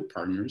and other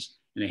partners,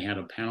 and they had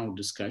a panel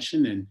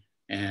discussion,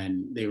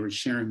 and they were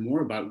sharing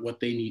more about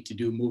what they need to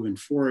do moving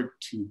forward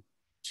to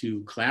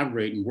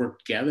collaborate and work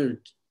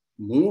together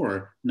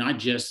more, not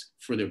just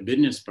for their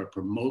business, but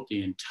promote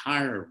the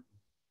entire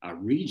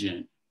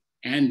region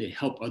and to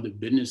help other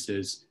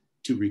businesses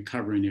to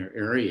recover in their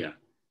area.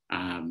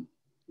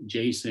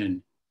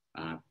 Jason,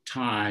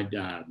 Todd,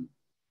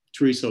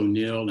 Teresa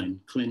O'Neill, and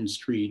Clinton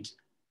Street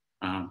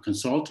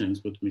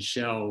consultants with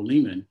Michelle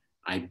Lehman,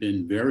 I've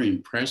been very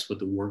impressed with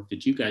the work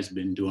that you guys have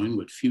been doing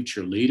with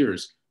future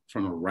leaders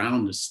from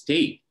around the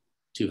state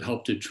to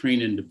help to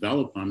train and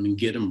develop them and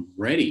get them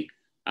ready.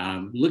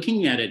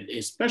 Looking at it,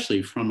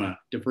 especially from a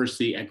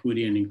diversity,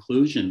 equity, and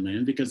inclusion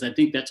lens, because I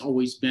think that's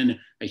always been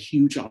a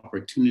huge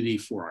opportunity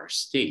for our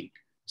state.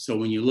 So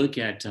when you look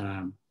at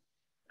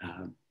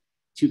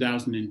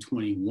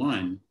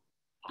 2021,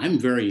 I'm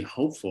very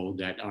hopeful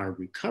that our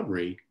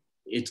recovery,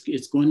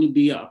 it's going to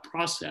be a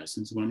process.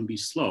 It's going to be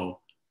slow,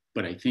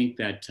 but I think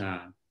that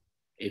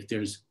if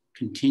there's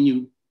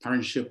continued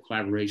partnership,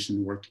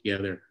 collaboration, work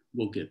together,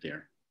 we'll get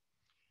there.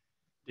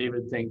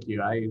 David, thank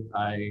you.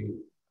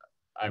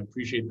 I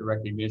appreciate the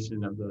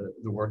recognition of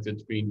the work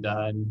that's being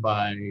done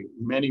by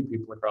many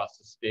people across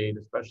the state,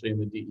 especially in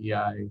the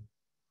DEI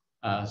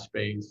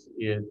space.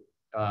 You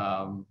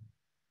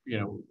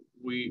know,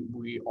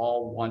 we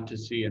all want to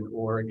see an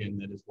Oregon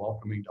that is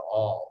welcoming to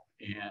all.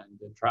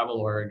 And at Travel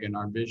Oregon,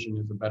 our vision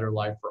is a better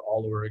life for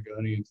all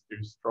Oregonians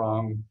through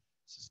strong,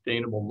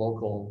 sustainable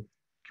local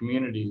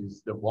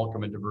communities that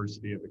welcome a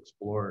diversity of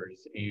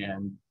explorers.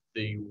 And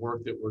the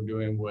work that we're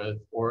doing with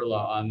ORLA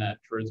on that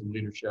Tourism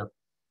Leadership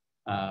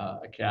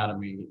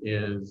Academy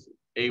is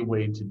a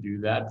way to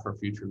do that for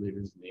future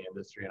leaders in the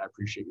industry. And I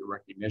appreciate your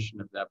recognition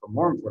of that. But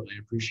more importantly,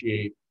 I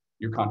appreciate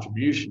your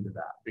contribution to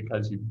that,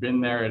 because you've been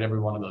there at every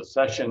one of those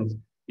sessions,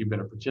 you've been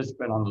a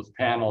participant on those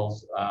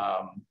panels,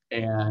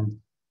 and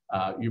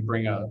you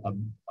bring a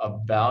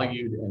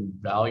valued and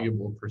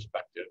valuable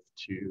perspective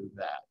to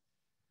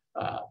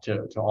that,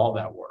 to all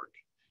that work.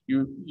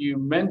 You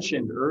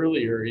mentioned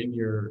earlier in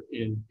your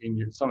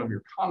some of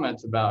your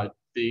comments about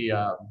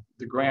the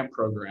grant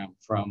program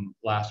from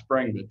last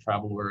spring that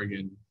Travel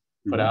Oregon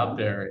put out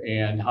there,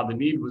 and how the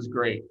need was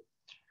great.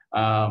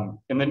 And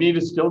the need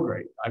is still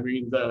great. I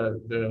mean,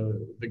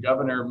 the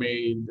governor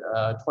made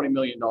 $20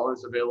 million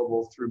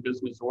available through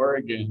Business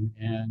Oregon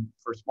and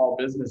for small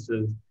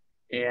businesses.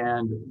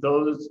 And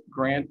those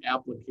grant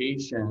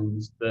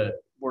applications that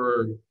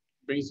were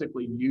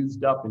basically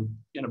used up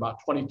in about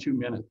 22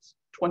 minutes,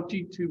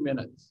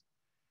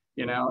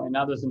 you know, and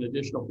now there's an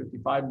additional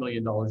 $55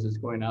 million that's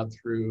going out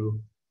through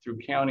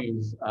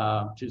counties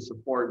to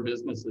support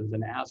businesses,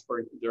 and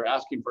they're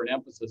asking for an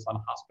emphasis on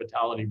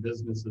hospitality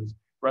businesses,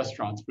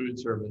 restaurants, food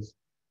service,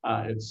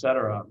 et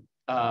cetera,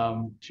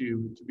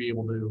 to be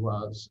able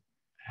to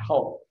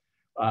help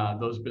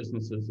those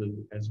businesses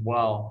as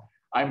well.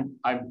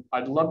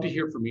 I'd love to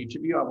hear from each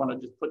of you. I want to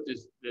just put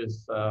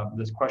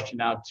this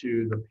question out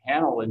to the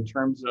panel in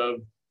terms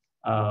of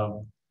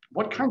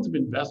what kinds of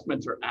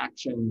investments or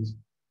actions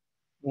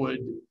would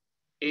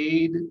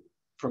aid,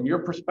 from your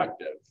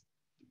perspective,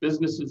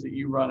 businesses that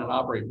you run and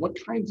operate. What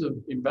kinds of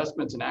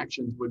investments and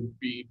actions would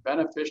be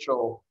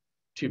beneficial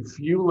to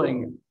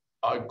fueling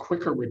a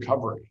quicker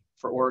recovery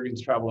for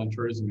Oregon's travel and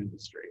tourism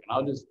industry? And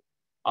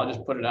I'll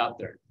just put it out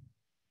there.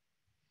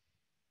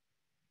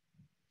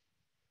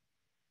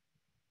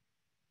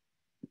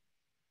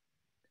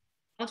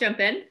 I'll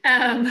jump in.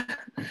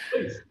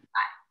 Please.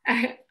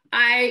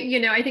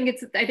 I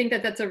think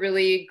that's a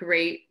really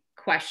great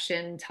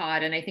question,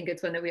 Todd, and I think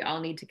it's one that we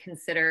all need to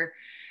consider.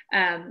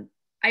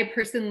 I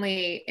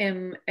personally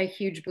am a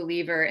huge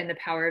believer in the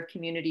power of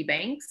community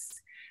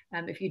banks.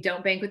 If you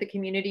don't bank with a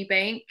community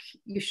bank,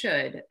 you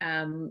should.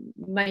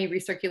 Money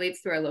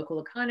recirculates through our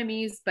local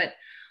economies, but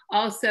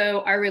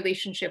also our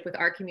relationship with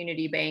our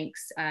community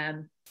banks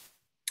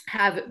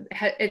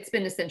it's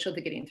been essential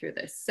to getting through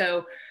this.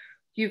 So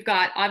you've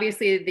got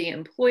obviously the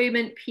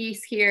employment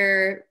piece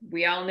here.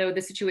 We all know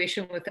the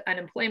situation with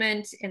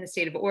unemployment in the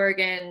state of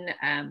Oregon.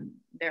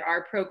 There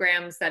are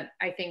programs that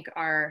I think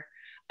are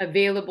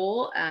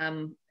available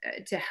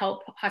to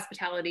help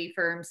hospitality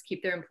firms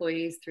keep their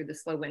employees through the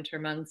slow winter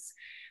months,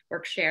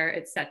 work share,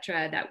 et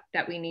cetera,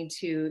 that we need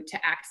to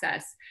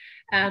access.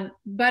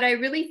 But I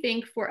really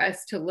think for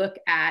us to look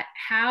at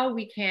how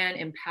we can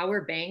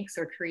empower banks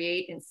or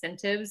create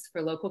incentives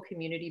for local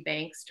community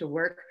banks to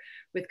work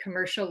with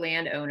commercial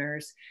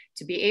landowners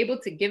to be able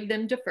to give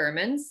them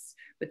deferments,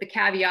 with the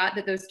caveat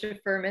that those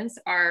deferments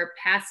are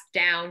passed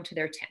down to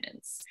their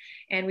tenants.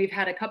 And we've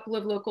had a couple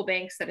of local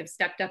banks that have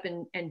stepped up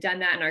and done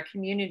that in our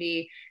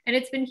community. And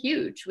it's been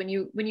huge. When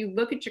you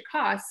look at your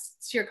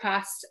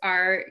costs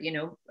are, you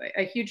know,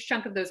 a huge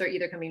chunk of those are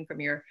either coming from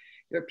your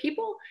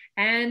people,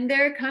 and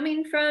they're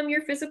coming from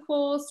your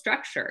physical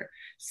structure.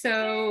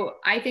 So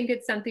I think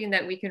it's something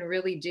that we can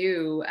really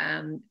do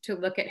to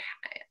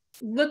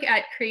look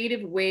at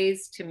creative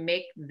ways to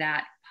make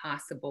that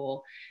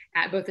possible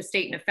at both the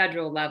state and a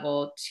federal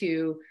level,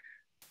 to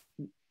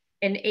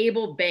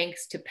enable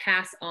banks to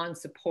pass on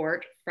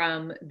support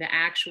from the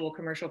actual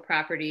commercial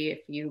property. If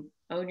you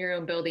own your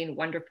own building,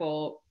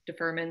 wonderful.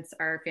 Deferments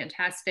are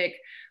fantastic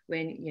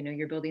when, you know,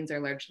 your buildings are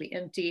largely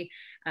empty,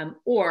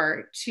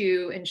 or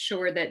to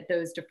ensure that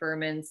those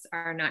deferments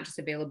are not just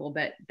available,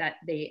 but that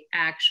they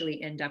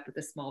actually end up with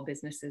the small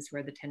businesses who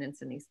are the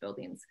tenants in these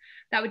buildings.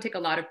 That would take a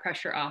lot of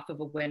pressure off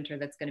of a winter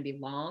that's going to be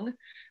long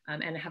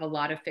and have a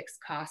lot of fixed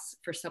costs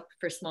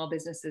for small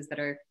businesses that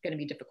are going to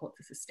be difficult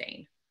to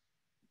sustain.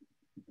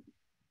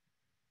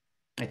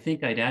 I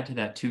think I'd add to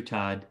that too,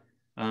 Todd.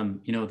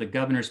 You know, the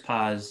governor's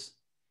pause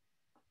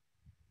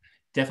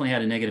definitely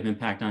had a negative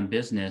impact on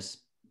business,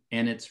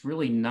 and it's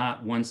really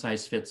not one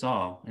size fits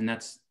all. And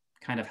that's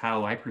kind of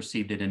how I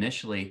perceived it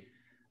initially.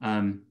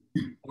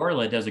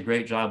 ORLA does a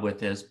great job with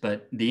this,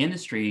 but the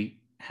industry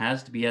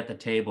has to be at the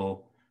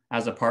table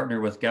as a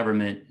partner with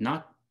government,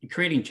 not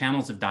creating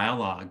channels of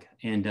dialogue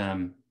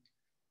and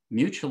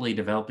mutually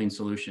developing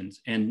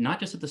solutions. And not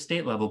just at the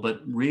state level,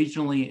 but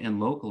regionally and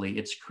locally.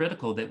 It's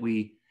critical that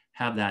we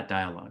have that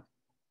dialogue.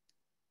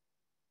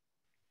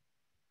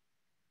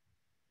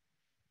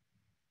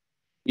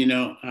 You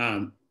know,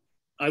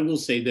 I will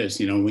say this,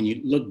 you know, when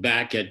you look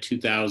back at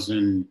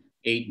 2019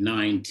 8,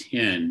 9,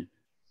 10,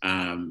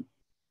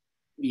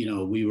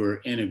 we were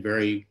in a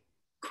very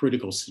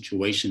critical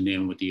situation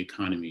then with the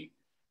economy.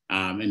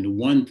 And the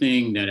one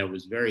thing that I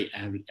was very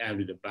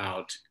avid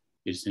about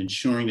is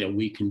ensuring that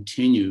we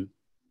continue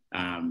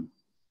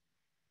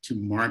to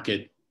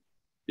market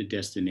the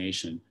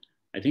destination.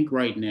 I think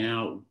right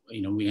now,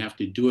 we have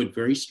to do it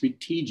very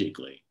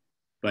strategically,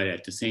 but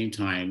at the same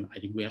time, I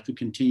think we have to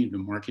continue to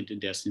market the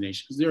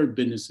destination because there are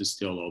businesses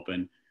still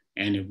open.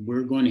 And if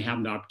we're going to have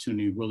an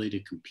opportunity really to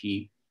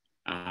compete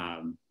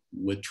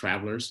with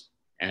travelers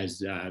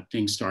as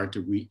things start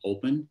to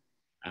reopen,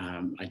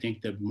 I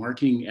think the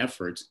marketing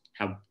efforts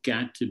have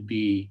got to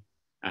be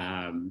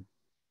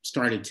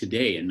started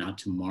today and not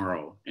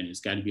tomorrow. And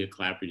it's got to be a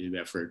collaborative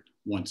effort,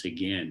 once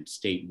again,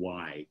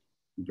 statewide,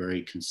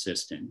 very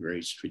consistent,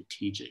 very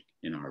strategic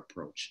in our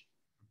approach.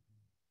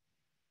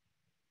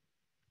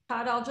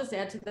 Todd, I'll just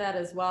add to that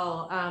as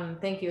well.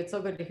 Thank you. It's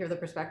so good to hear the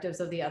perspectives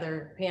of the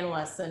other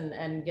panelists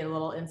and get a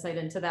little insight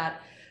into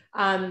that.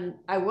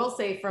 I will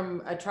say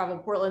from a Travel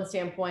Portland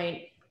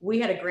standpoint, we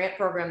had a grant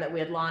program that we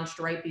had launched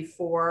right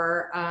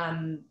before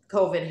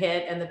COVID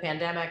hit and the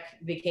pandemic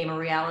became a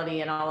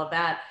reality and all of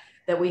that,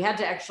 that we had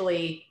to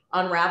actually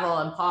unravel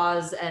and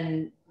pause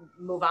and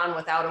move on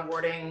without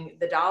awarding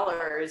the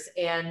dollars.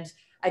 And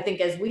I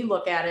think as we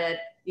look at it,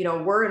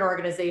 we're an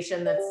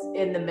organization that's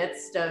in the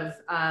midst of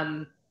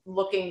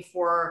looking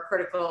for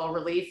critical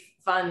relief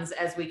funds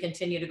as we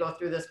continue to go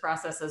through this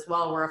process as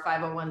well. We're a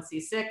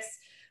 501c6.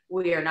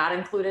 We are not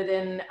included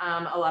in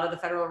a lot of the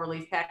federal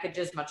relief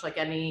packages, much like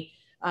any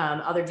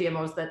other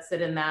GMOs that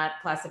sit in that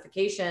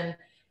classification.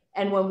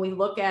 And when we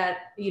look at,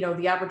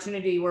 the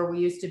opportunity where we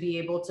used to be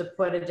able to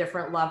put a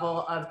different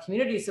level of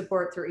community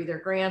support through either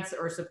grants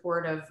or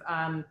support of,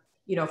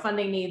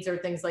 funding needs or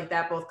things like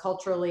that, both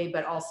culturally,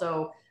 but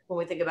also when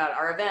we think about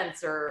our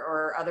events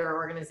or other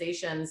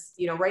organizations,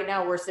 right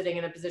now we're sitting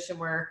in a position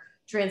where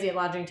transient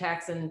lodging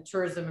tax and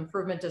tourism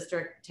improvement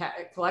district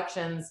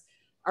collections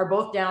are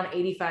both down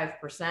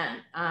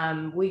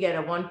 85%. We get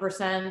a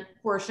 1%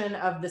 portion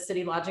of the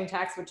city lodging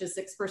tax, which is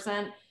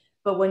 6%.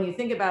 But when you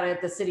think about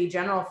it, the city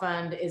general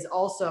fund is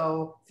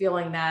also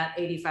feeling that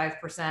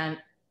 85%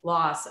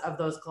 loss of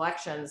those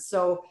collections.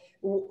 So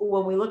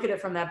when we look at it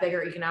from that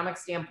bigger economic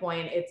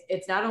standpoint,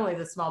 it's not only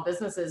the small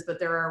businesses, but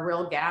there are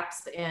real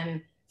gaps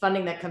in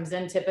funding that comes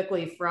in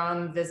typically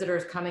from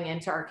visitors coming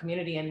into our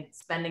community and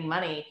spending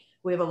money.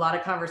 We have a lot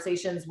of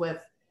conversations with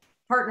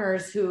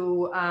partners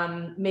who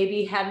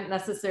maybe hadn't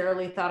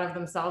necessarily thought of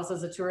themselves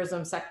as a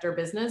tourism sector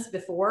business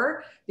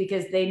before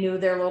because they knew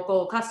their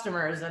local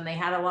customers and they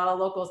had a lot of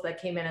locals that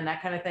came in and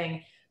that kind of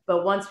thing.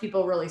 But once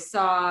people really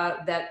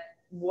saw that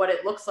what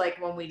it looks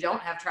like when we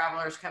don't have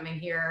travelers coming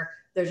here,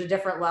 there's a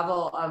different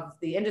level of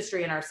the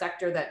industry in our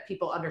sector that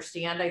people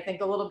understand, I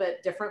think, a little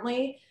bit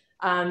differently.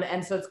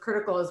 And so it's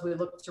critical as we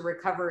look to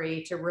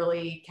recovery to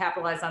really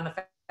capitalize on the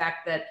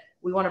fact that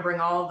we want to bring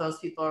all of those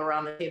people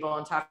around the table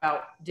and talk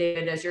about,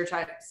 David, as you're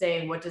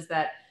saying, what does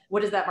that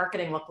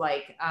marketing look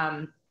like?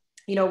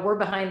 We're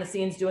behind the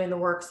scenes doing the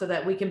work so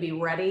that we can be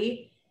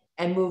ready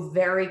and move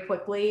very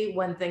quickly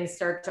when things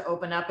start to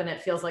open up and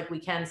it feels like we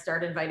can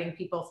start inviting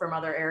people from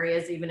other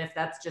areas, even if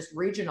that's just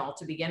regional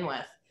to begin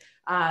with.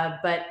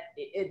 But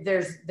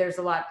there's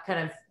a lot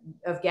kind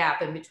of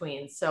gap in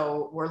between.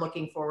 So we're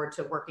looking forward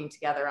to working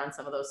together on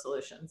some of those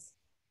solutions.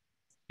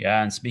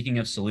 Yeah, and speaking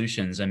of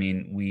solutions, I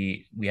mean,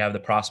 we have the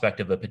prospect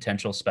of a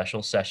potential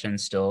special session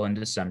still in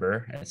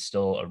December. It's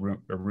still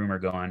a rumor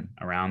going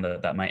around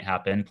that might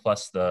happen,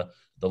 plus the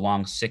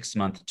long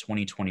 6-month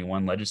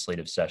 2021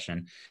 legislative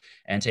session.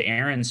 And to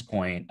Erin's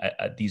point,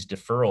 these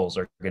deferrals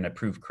are going to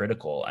prove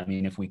critical. I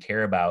mean, if we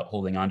care about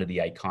holding on to the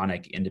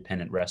iconic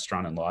independent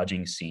restaurant and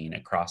lodging scene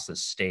across the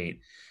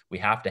state, we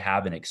have to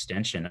have an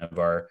extension of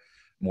our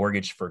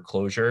mortgage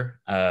foreclosure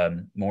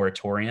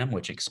moratorium,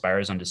 which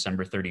expires on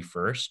December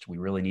 31st. We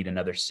really need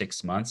another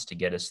 6 months to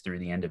get us through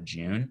the end of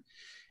June.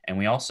 And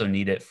we also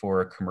need it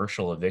for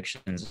commercial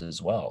evictions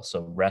as well.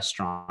 So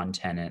restaurant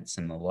tenants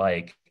and the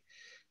like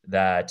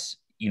that,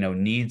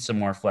 need some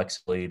more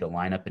flexibility to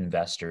line up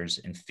investors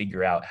and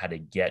figure out how to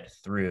get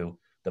through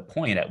the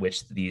point at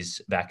which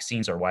these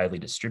vaccines are widely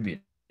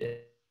distributed.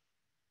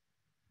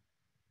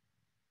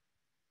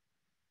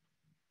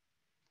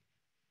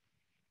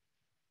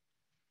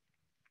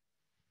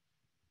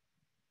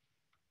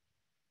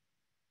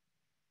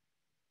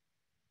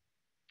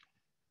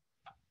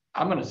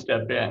 I'm going to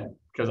step in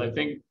because I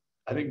think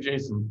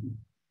Jason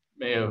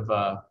may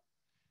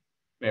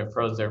have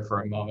froze there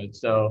for a moment.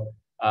 So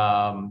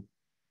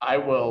I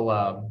will.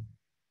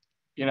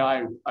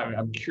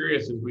 I'm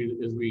curious as we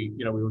we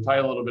were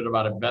talking a little bit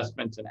about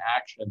investments and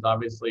actions.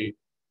 Obviously,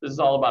 this is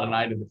all about an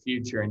eye to the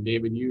future. And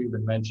David, you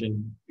even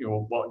mentioned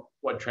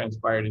what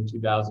transpired in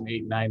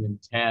 2008, 9,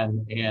 and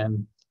 10,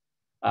 and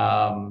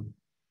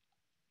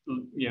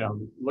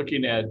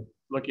looking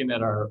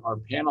at our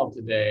panel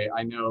today,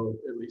 I know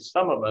at least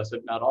some of us,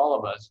 if not all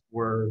of us,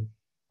 were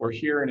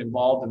here and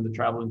involved in the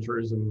travel and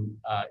tourism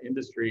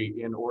industry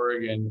in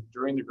Oregon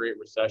during the Great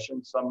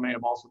Recession. Some may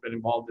have also been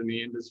involved in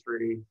the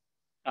industry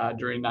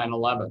during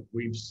 9/11.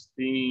 We've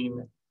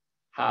seen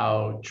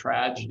how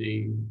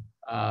tragedy,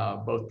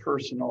 both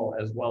personal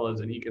as well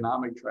as an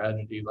economic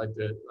tragedy like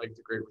the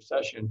Great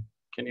Recession,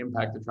 can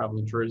impact the travel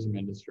and tourism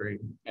industry,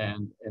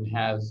 and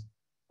has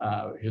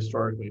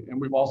historically. And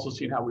we've also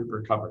seen how we've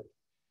recovered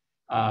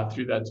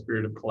through that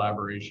spirit of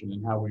collaboration,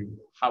 and how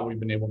we've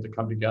been able to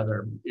come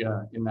together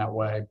in that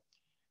way.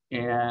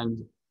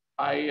 And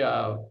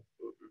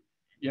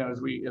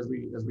as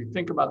we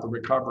think about the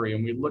recovery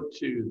and we look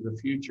to the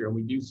future, and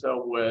we do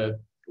so with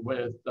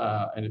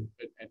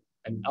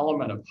an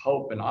element of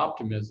hope and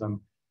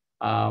optimism.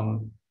 I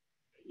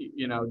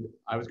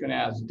was going to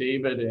ask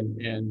David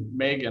and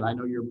Megan. I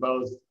know you're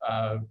both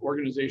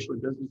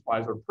organizationally,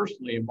 business-wise, or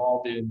personally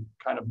involved in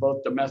kind of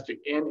both domestic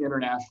and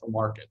international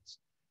markets.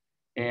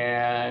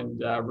 And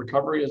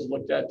recovery is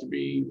looked at to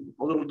be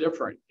a little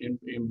different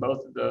in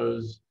both of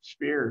those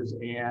spheres.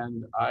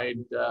 And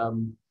I'd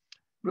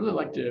really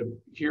like to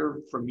hear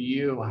from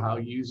you how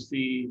you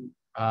see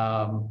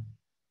the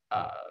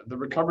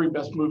recovery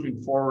best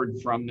moving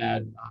forward from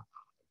that,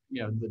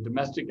 the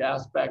domestic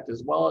aspect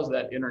as well as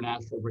that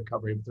international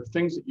recovery. If there are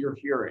things that you're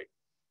hearing,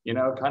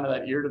 kind of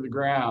that ear to the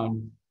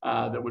ground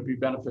that would be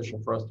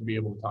beneficial for us to be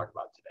able to talk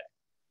about today.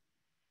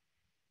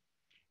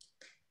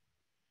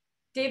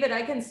 David,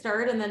 I can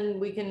start, and then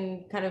we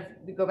can kind of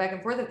go back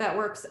and forth if that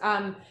works.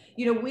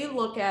 We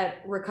look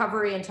at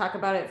recovery and talk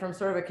about it from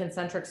sort of a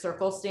concentric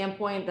circle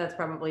standpoint. That's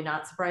probably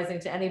not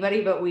surprising to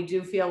anybody, but we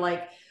do feel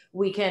like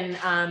we can,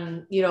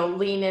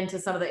 lean into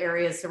some of the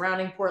areas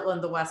surrounding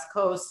Portland, the West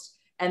Coast,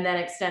 and then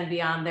extend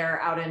beyond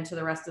there out into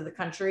the rest of the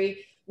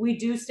country. We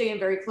do stay in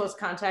very close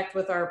contact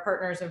with our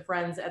partners and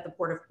friends at the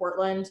Port of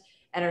Portland,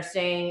 and are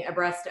staying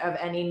abreast of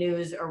any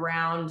news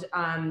around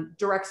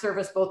direct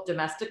service, both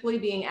domestically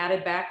being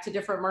added back to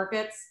different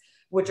markets,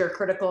 which are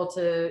critical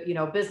to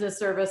business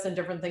service and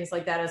different things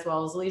like that, as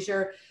well as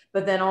leisure.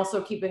 But then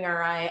also keeping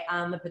our eye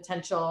on the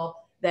potential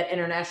that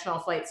international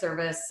flight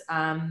service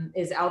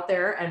is out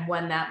there, and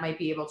when that might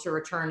be able to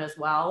return as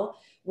well.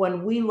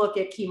 When we look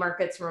at key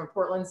markets from a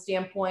Portland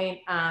standpoint,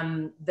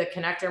 the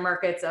connector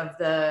markets of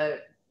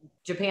the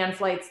Japan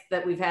flights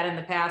that we've had in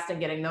the past and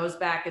getting those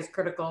back is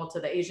critical to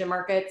the Asian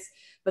markets,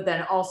 but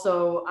then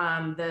also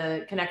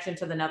the connection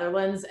to the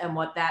Netherlands and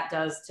what that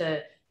does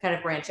to kind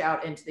of branch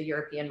out into the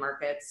European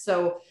markets.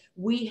 So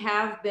we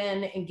have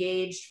been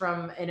engaged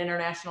from an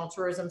international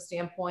tourism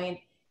standpoint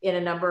in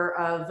a number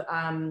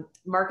of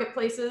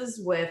marketplaces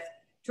with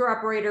tour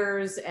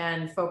operators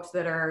and folks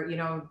that are,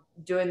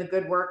 doing the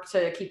good work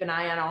to keep an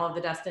eye on all of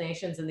the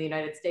destinations in the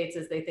United States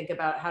as they think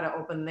about how to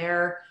open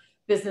their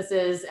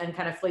businesses and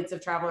kind of fleets of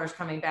travelers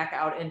coming back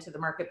out into the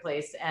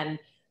marketplace. And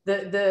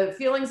the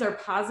feelings are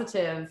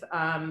positive,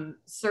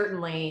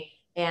 certainly.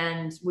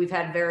 And we've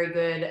had very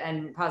good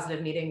and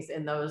positive meetings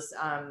in those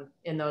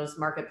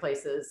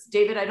marketplaces.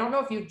 David, I don't know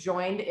if you've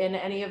joined in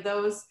any of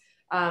those,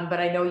 but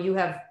I know you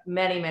have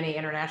many, many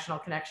international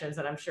connections,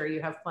 and I'm sure you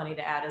have plenty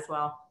to add as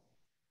well.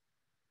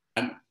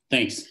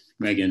 Thanks,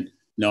 Megan.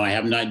 No, I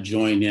have not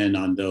joined in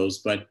on those,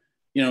 but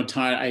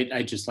Todd,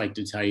 I just like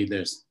to tell you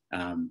this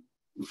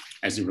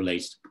as it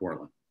relates to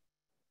Portland.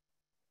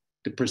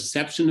 The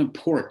perception of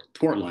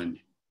Portland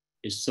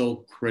is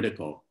so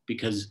critical,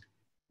 because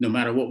no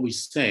matter what we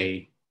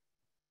say,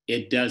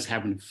 it does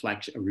have a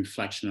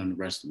reflection on the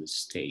rest of the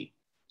state.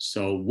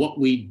 So what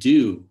we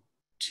do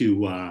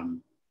to,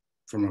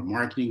 from a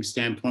marketing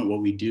standpoint,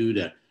 what we do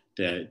to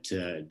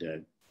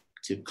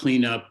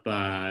clean up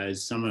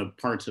some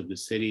parts of the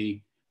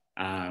city,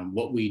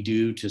 what we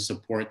do to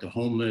support the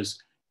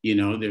homeless,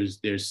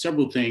 there's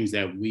several things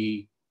that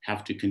we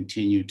have to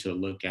continue to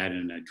look at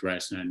and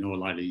address. And I know a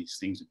lot of these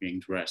things are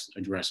being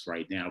addressed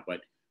right now,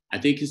 but I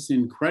think it's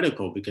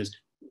critical, because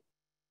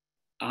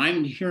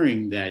I'm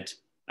hearing that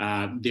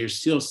there's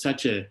still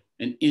such an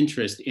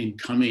interest in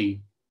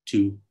coming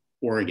to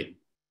Oregon.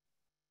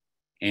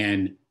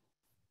 And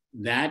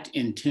that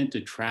intent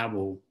to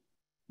travel,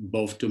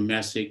 both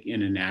domestic,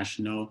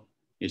 international,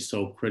 is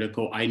so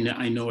critical. I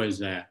know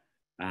as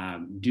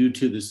due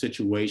to the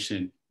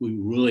situation, we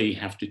really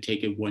have to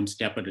take it one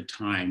step at a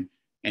time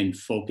and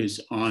focus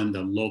on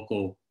the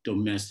local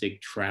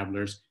domestic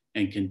travelers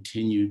and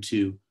continue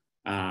to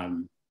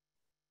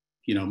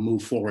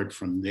move forward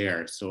from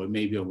there. So it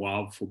may be a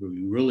while before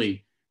we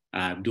really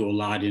do a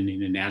lot in the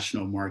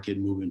international market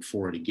moving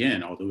forward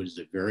again, although it is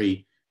a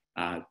very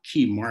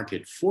key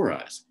market for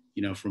us.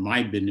 For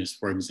my business,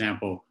 for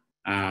example,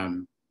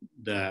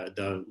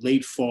 the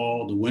late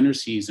fall, the winter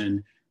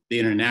season, the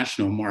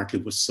international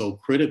market was so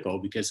critical,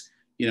 because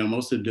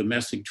most of the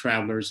domestic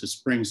travelers, the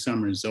spring,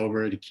 summer is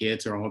over, the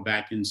kids are all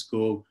back in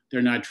school,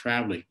 they're not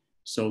traveling.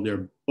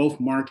 So both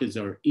markets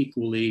are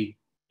equally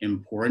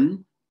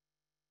important.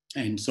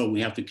 And so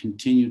we have to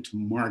continue to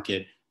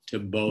market to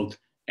both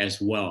as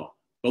well.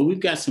 But we've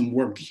got some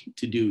work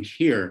to do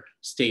here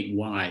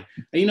statewide.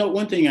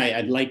 One thing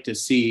I'd like to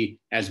see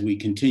as we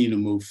continue to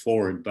move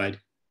forward, but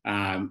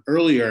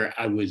earlier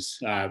I was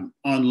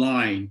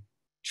online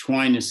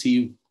trying to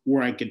see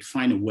where I could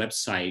find a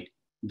website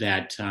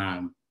that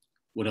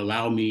would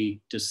allow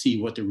me to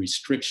see what the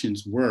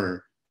restrictions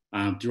were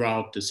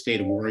throughout the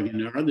state of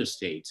Oregon or other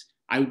states.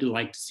 I would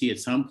like to see at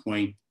some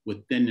point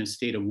within the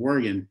state of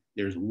Oregon,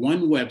 there's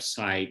one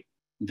website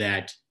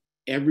that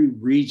every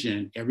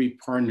region, every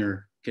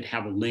partner could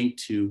have a link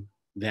to,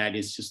 that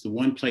is just the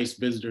one place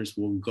visitors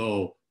will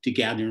go to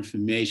gather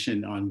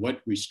information on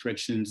what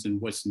restrictions and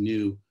what's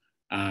new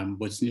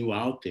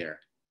out there.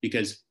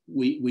 Because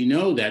we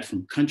know that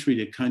from country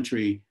to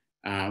country,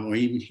 or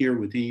even here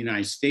within the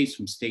United States,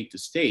 from state to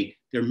state,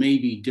 there may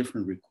be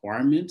different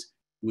requirements.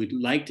 We'd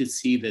like to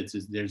see that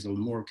there's a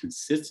more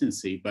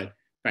consistency, but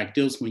fact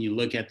is, when you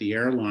look at the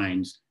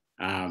airlines,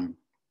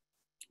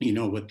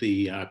 with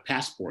the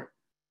passport,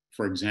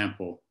 for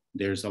example,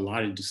 there's a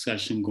lot of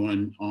discussion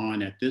going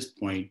on at this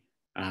point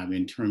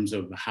in terms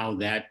of how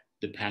the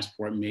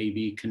passport may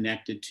be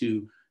connected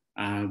to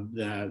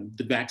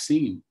the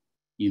vaccine,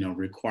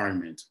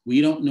 requirements. We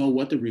don't know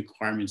what the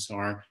requirements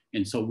are.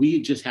 And so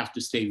we just have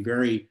to stay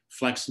very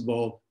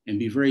flexible and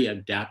be very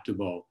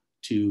adaptable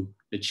to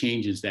the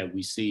changes that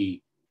we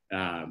see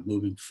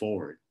moving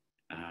forward.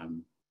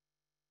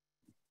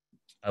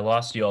 I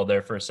lost you all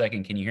there for a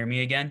second. Can you hear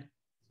me again?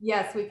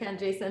 Yes, we can,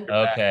 Jason.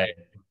 Okay.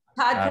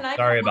 Todd, can I?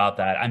 Sorry about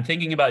that. I'm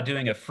thinking about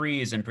doing a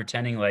freeze and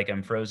pretending like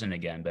I'm frozen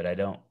again, but I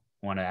don't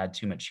want to add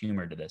too much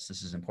humor to this.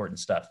 This is important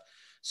stuff.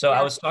 So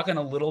I was talking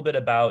a little bit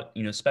about,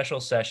 special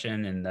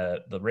session and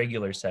the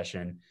regular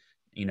session,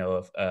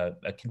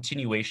 a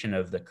continuation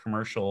of the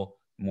commercial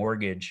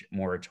mortgage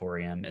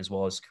moratorium as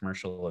well as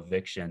commercial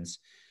evictions.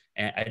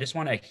 And I just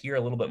want to hear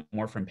a little bit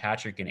more from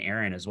Patrick and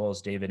Erin, as well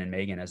as David and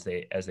Megan, as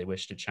they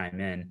wish to chime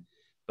in.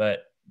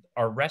 But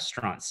our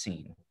restaurant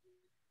scene,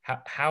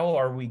 how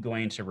are we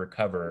going to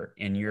recover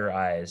in your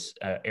eyes?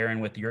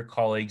 Erin, with your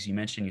colleagues, you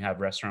mentioned you have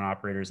restaurant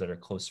operators that are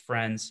close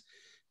friends.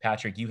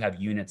 Patrick, you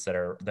have units that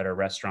are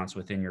restaurants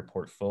within your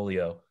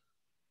portfolio.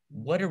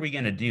 What are we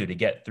going to do to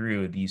get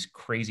through these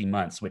crazy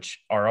months,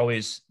 which are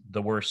always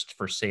the worst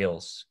for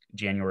sales,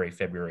 January,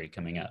 February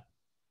coming up?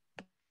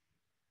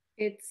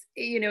 It's,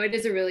 it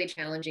is a really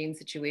challenging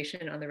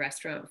situation on the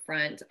restaurant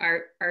front.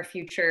 Our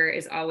future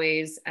is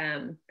always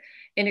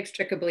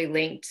inextricably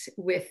linked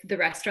with the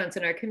restaurants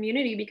in our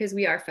community, because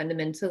we are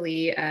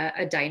fundamentally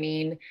a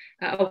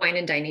wine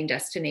and dining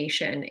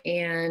destination.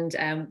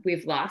 And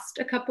we've lost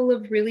a couple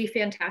of really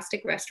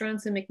fantastic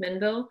restaurants in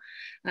McMinnville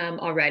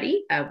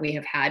already. We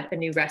have had a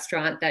new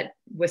restaurant that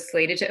was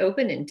slated to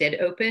open and did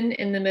open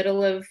in the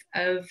middle of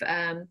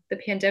the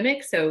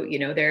pandemic. So,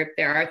 there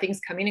are things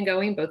coming and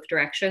going both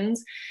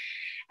directions.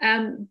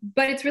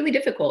 But it's really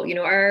difficult.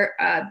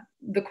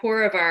 The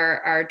core of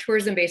our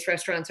tourism-based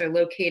restaurants are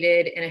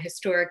located in a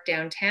historic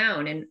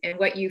downtown. And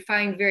what you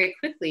find very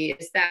quickly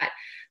is that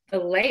the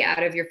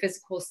layout of your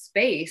physical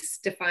space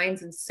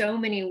defines in so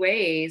many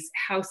ways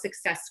how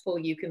successful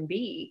you can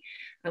be.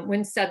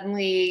 When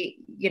suddenly,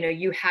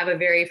 you have a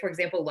very, for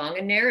example, long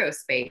and narrow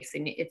space,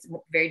 and it's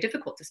very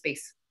difficult to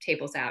space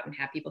tables out and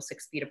have people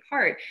 6 feet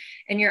apart,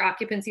 and your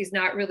occupancy is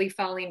not really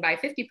falling by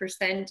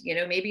 50%,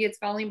 maybe it's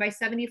falling by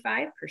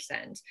 75%.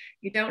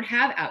 You don't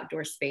have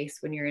outdoor space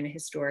when you're in a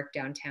historic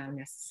downtown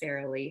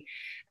necessarily.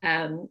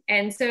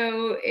 And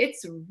so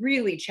it's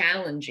really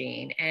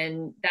challenging.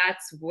 And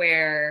that's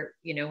where,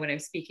 when I'm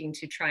speaking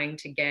to trying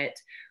to get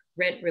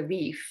rent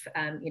relief,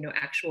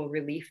 actual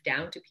relief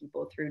down to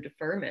people through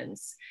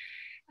deferments.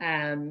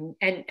 And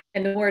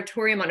the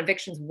moratorium on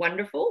evictions,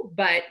 wonderful,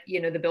 but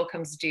the bill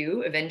comes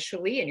due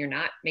eventually and you're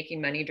not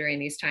making money during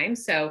these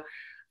times. So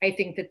I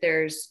think that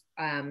there's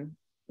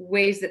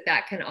ways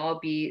that can all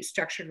be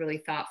structured really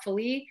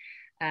thoughtfully.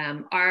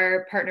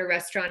 Our partner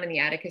restaurant in the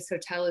Atticus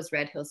Hotel is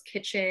Red Hills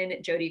Kitchen.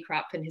 Jody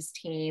Kropf and his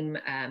team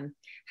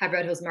have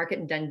Red Hills Market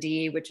in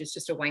Dundee, which is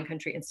just a wine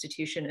country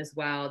institution as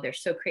well. They're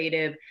so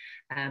creative.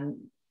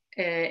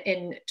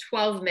 In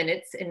 12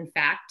 minutes, in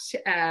fact,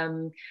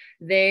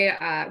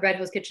 Red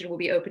Hills Kitchen will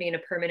be opening a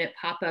permanent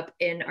pop-up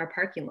in our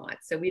parking lot.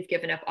 So we've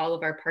given up all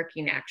of our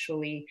parking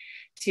actually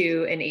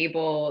to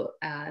enable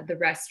the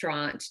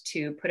restaurant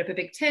to put up a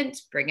big tent,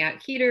 bring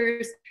out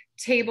heaters,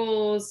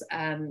 tables,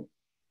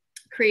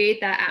 create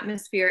that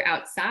atmosphere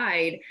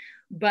outside.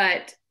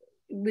 But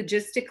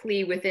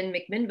logistically within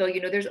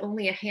McMinnville, there's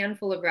only a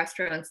handful of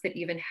restaurants that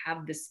even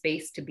have the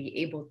space to be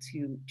able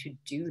to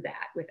do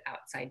that with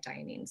outside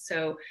dining.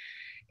 So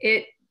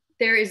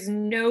there is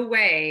no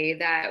way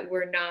that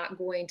we're not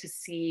going to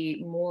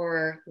see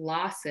more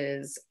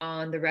losses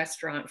on the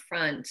restaurant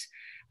front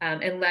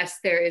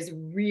unless there is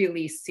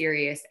really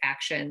serious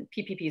action.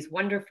 PPP is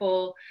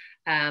wonderful.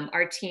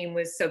 Our team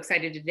was so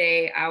excited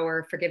today.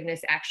 Our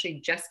forgiveness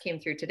actually just came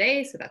through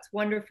today, so that's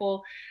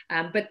wonderful.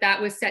 But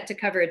that was set to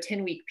cover a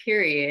 10-week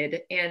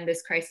period, and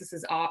this crisis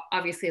has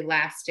obviously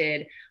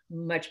lasted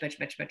much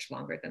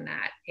longer than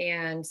that.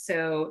 And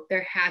so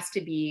there has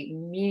to be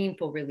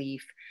meaningful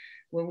relief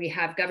when we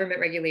have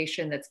government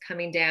regulation that's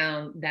coming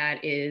down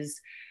that is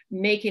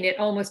making it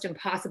almost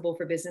impossible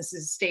for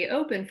businesses to stay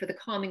open for the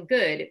common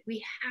good.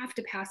 We have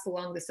to pass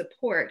along the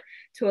support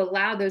to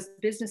allow those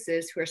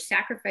businesses who are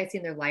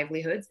sacrificing their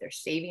livelihoods, their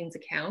savings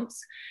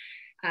accounts,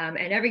 and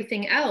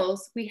everything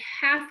else, we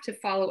have to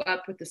follow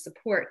up with the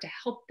support to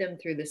help them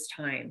through this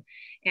time.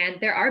 And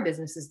there are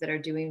businesses that are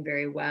doing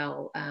very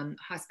well.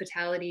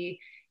 Hospitality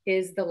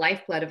is the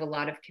lifeblood of a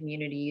lot of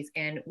communities,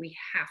 and we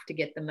have to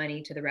get the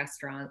money to the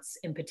restaurants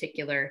in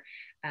particular,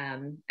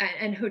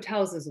 and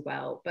hotels as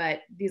well.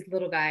 But these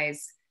little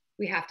guys,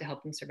 we have to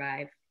help them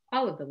survive.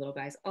 All of the little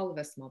guys, all of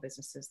us small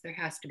businesses, there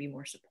has to be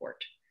more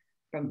support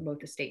from both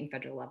the state and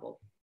federal level.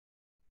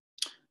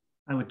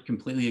 I would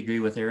completely agree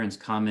with Erin's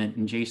comment.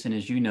 And Jason,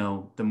 as you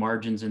know, the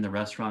margins in the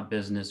restaurant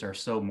business are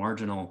so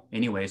marginal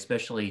anyway,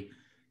 especially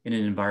in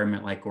an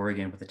environment like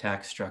Oregon with the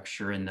tax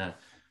structure and the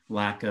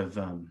lack of,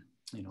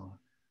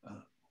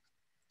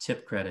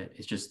 tip credit.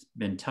 It's just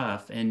been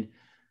tough. And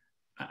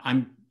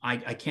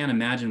I can't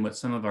imagine what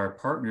some of our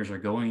partners are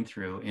going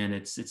through. And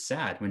it's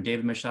sad when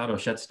David Machado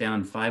shuts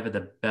down 5 of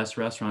the best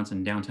restaurants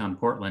in downtown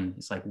Portland.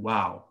 It's like,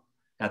 wow,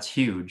 that's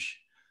huge.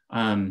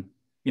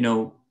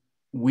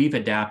 We've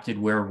adapted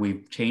where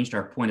we've changed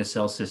our point of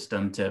sale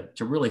system to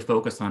really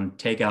focus on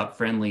takeout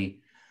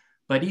friendly.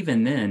 But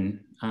even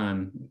then,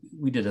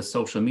 we did a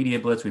social media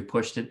blitz. We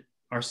pushed it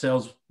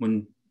ourselves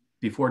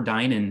before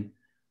dine-in,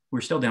 we're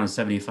still down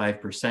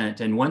 75%.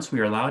 And once we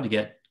were allowed to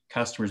get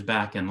customers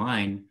back in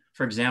line,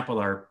 for example,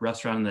 our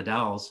restaurant in the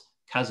Dalles,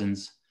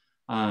 Cousins,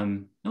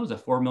 that was a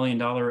 $4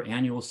 million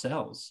annual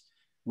sales.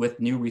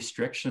 With new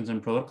restrictions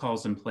and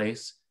protocols in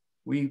place,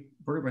 we're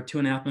a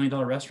 $2.5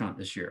 million restaurant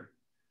this year.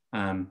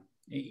 And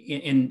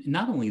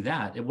not only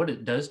that, what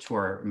it does to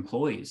our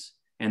employees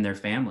and their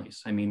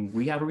families. I mean,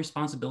 we have a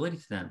responsibility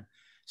to them.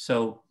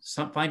 So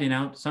finding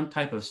out some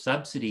type of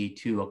subsidy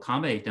to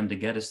accommodate them to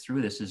get us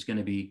through this is going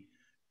to be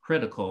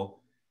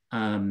critical.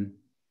 And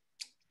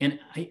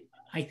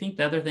I think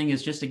the other thing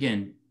is just,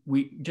 again,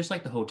 just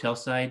like the hotel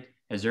side,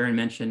 as Erin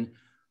mentioned,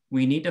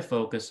 we need to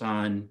focus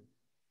on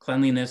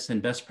cleanliness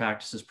and best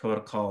practices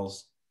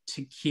protocols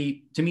to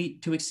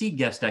exceed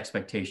guest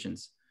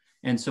expectations.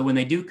 And so when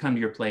they do come to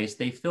your place,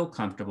 they feel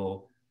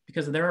comfortable,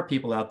 because there are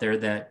people out there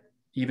that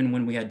even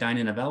when we had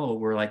dine-in available,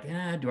 we're like,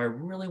 do I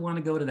really want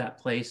to go to that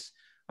place?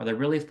 Are they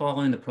really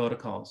following the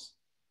protocols?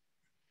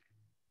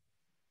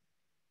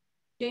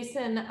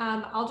 Jason,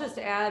 I'll just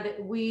add,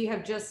 we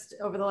have just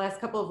over the last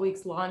couple of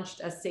weeks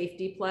launched a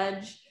safety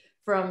pledge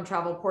from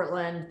Travel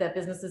Portland that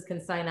businesses can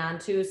sign on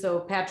to. So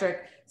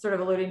Patrick, sort of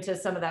alluding to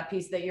some of that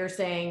piece that you're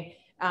saying,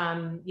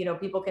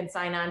 people can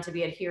sign on to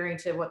be adhering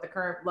to what the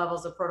current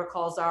levels of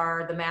protocols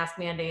are, the mask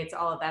mandates,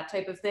 all of that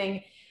type of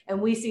thing.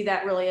 And we see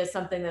that really as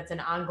something that's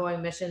an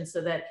ongoing mission, so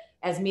that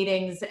as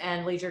meetings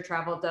and leisure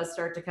travel does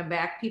start to come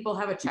back, people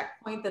have a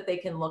checkpoint that they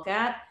can look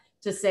at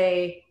to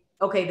say,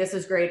 okay, this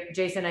is great.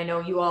 Jason, I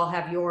know you all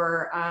have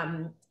your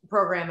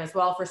program as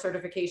well for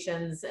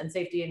certifications and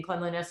safety and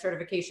cleanliness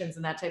certifications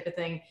and that type of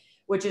thing,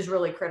 which is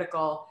really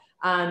critical.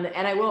 And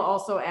I will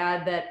also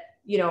add that,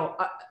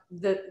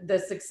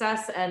 the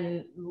success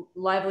and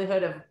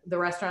livelihood of the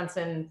restaurants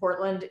in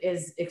Portland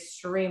is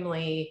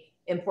extremely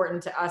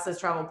important to us as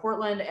Travel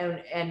Portland,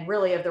 and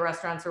really of the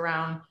restaurants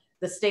around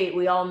the state.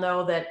 We all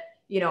know that,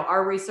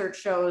 our research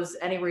shows,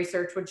 any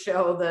research would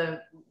show,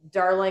 the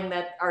darling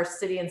that our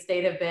city and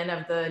state have been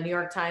of the New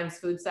York Times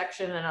food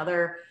section and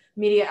other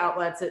media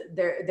outlets.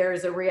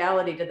 There's a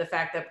reality to the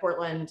fact that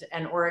Portland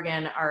and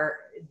Oregon are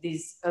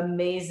these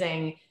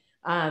amazing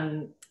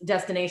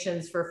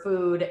destinations for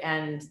food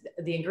and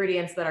the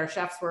ingredients that our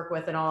chefs work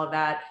with and all of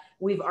that.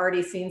 We've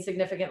already seen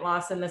significant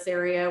loss in this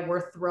area.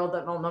 We're thrilled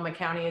that Multnomah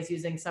County is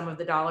using some of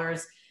the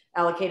dollars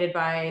allocated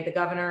by the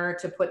governor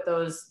to put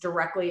those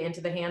directly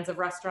into the hands of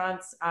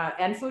restaurants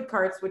and food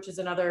carts, which is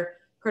another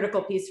critical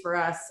piece for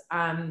us.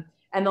 And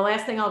the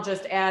last thing I'll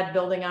just add,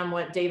 building on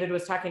what David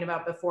was talking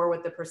about before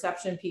with the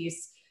perception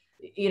piece,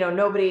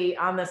 nobody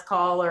on this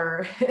call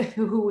or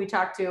who we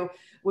talk to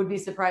would be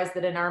surprised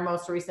that in our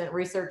most recent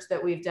research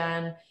that we've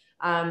done,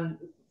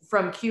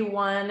 from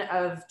Q1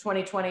 of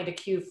 2020 to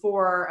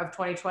Q4 of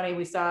 2020,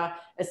 we saw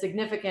a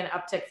significant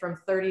uptick from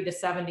 30 to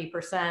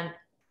 70%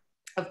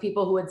 of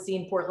people who had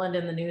seen Portland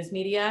in the news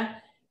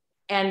media,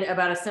 and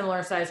about a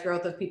similar size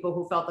growth of people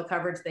who felt the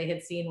coverage they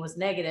had seen was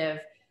negative.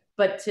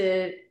 But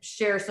to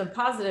share some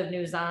positive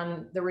news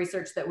on the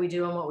research that we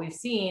do and what we've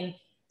seen,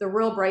 the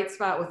real bright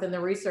spot within the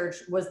research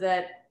was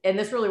that, and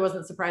this really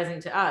wasn't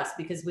surprising to us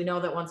because we know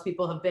that once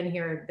people have been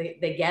here,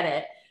 they get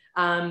it,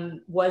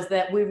 was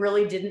that we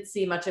really didn't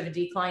see much of a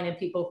decline in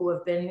people who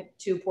have been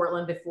to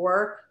Portland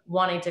before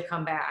wanting to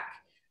come back.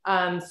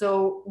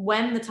 So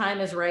when the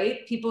time is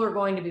right, people are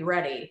going to be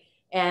ready,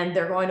 and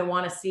they're going to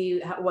want to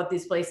see what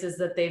these places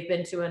that they've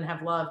been to and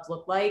have loved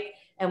look like.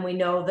 And we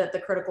know that the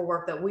critical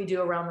work that we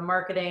do around the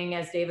marketing,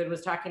 as David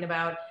was talking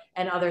about,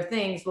 and other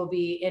things will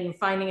be in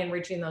finding and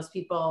reaching those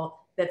people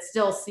that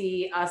still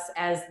see us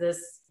as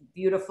this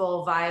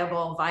beautiful,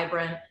 viable,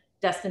 vibrant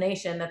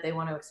destination that they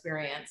want to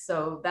experience.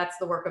 So that's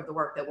the work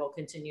that we'll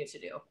continue to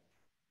do.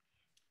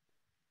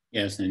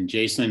 Yes, and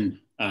Jason,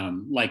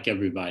 like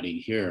everybody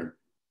here,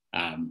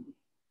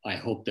 I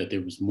hope that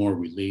there was more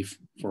relief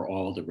for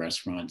all the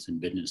restaurants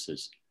and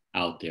businesses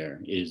out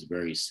there. It is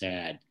very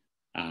sad.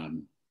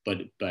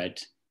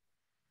 But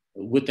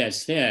with that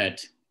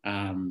said,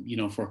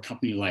 for a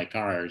company like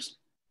ours,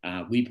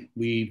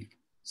 we've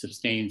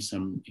sustained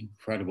some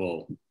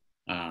incredible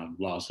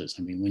losses.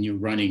 I mean, when you're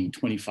running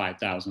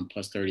 25,000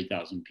 plus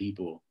 30,000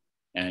 people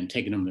and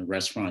taking them to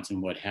restaurants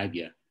and what have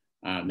you,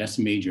 that's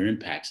major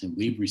impacts. And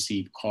we've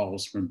received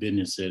calls from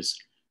businesses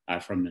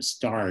from the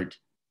start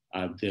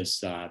of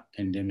this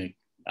pandemic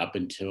up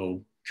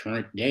until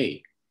current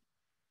day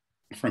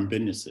from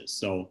businesses.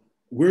 So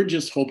we're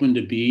just hoping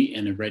to be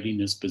in a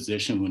readiness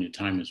position when the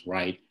time is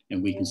right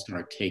and we can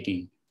start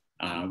taking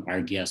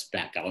our guests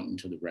back out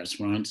into the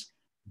restaurants.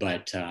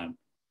 But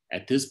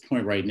at this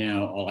point right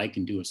now, all I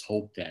can do is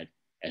hope that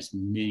as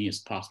many as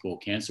possible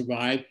can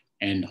survive,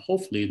 and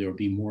hopefully there'll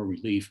be more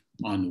relief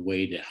on the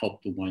way to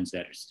help the ones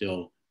that are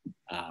still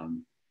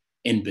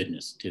in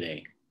business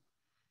today.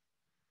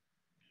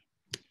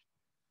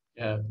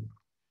 Yeah,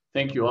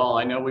 thank you all.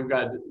 I know we've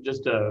got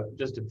just a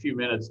few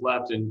minutes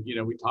left, and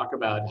we talk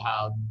about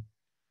how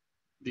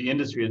the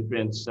industry has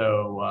been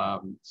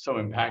so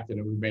impacted,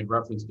 and we've made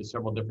reference to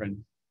several different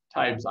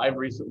types. I've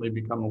recently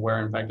become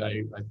aware. In fact,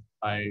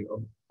 I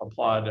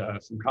applaud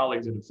some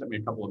colleagues that have sent me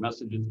a couple of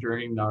messages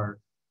during our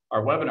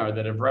webinar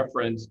that have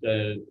referenced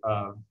a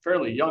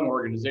fairly young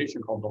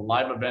organization called the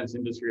Live Events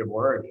Industry of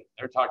Oregon.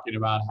 They're talking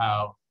about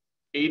how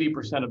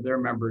 80% of their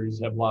members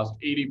have lost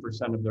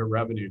 80% of their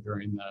revenue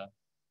during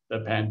the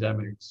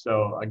pandemic.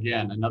 So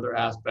again, another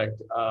aspect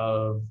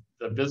of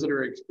the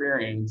visitor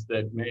experience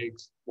that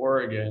makes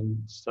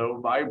Oregon so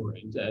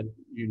vibrant, a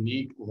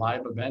unique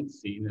live event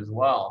scene as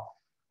well,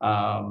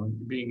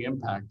 being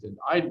impacted.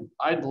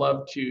 I'd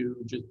love to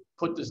just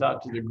put this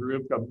out to the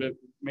group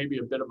maybe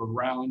a bit of a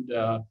round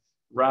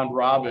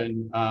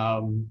robin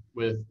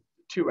with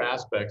two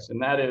aspects,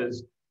 and that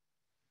is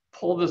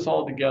pull this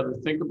all together.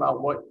 Think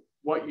about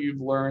what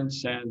you've learned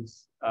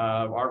since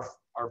our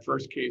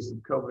first case of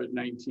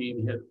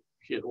COVID-19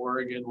 hit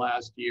Oregon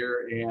last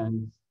year,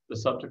 and the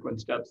subsequent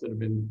steps that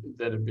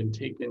have been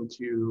taken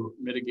to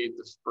mitigate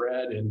the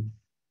spread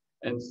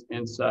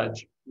and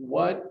such.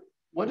 What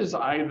is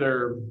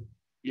either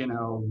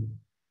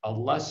a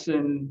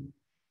lesson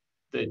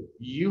that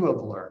you have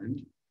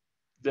learned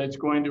that's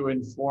going to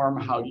inform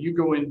how you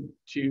go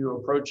into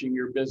approaching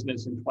your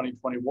business in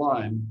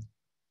 2021,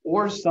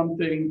 or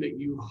something that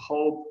you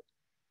hope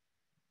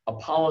a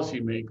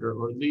policymaker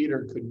or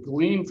leader could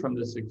glean from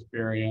this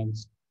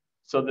experience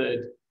so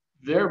that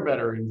they're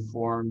better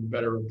informed,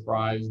 better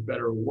apprised,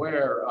 better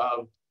aware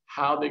of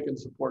how they can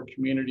support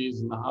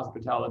communities and the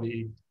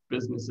hospitality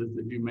businesses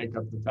that do make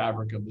up the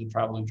fabric of the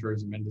travel and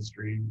tourism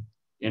industry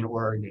in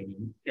Oregon.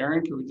 And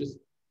Erin, can we just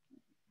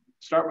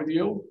start with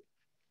you?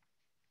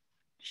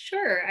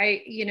 Sure.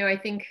 I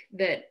think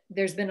that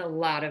there's been a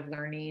lot of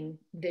learning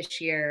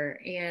this year.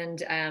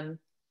 And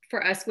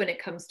for us, when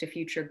it comes to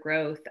future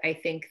growth, I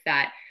think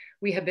that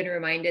we have been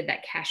reminded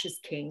that cash is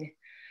king.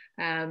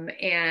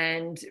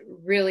 And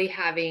really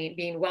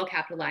being well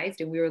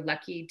capitalized, and we were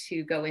lucky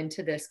to go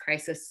into this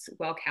crisis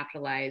well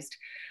capitalized.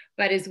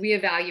 But as we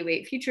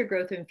evaluate future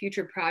growth and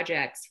future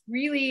projects,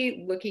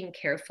 really looking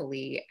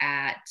carefully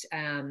at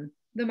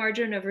the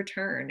margin of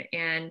return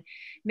and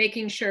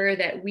making sure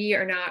that we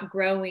are not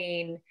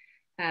growing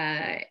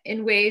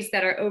in ways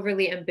that are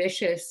overly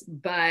ambitious,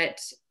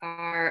 but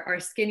are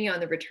skinny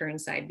on the return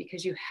side,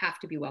 because you have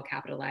to be well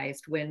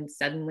capitalized when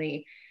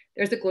suddenly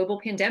there's a global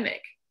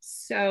pandemic.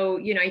 So,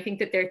 I think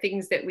that there are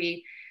things that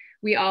we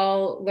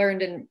all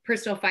learned in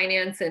personal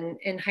finance and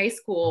in high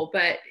school,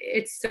 but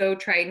it's so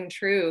tried and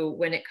true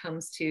when it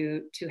comes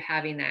to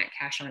having that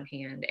cash on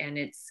hand. And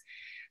it's,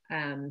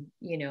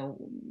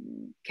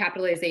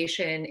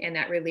 capitalization and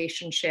that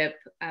relationship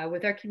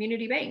with our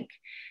community bank.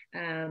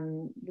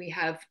 We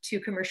have 2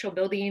 commercial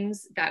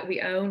buildings that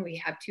we own. We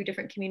have 2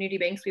 different community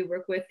banks we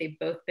work with. They've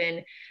both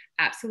been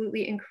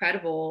absolutely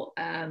incredible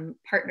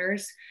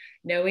partners,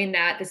 knowing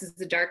that this is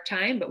a dark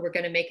time, but we're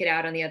going to make it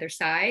out on the other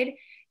side,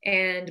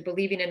 and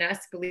believing in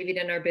us, believing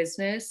in our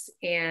business,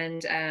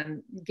 and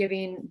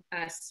giving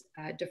us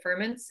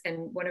deferments.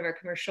 And one of our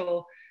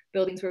commercial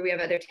buildings where we have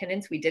other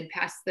tenants, we did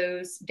pass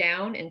those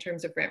down in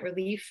terms of rent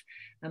relief.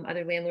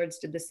 Other landlords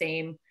did the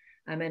same.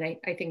 And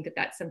I think that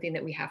that's something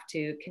that we have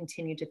to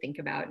continue to think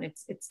about. And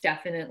it's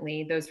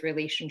definitely those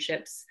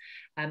relationships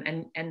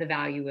and the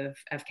value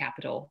of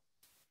capital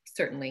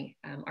certainly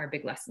are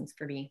big lessons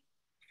for me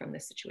from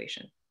this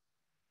situation.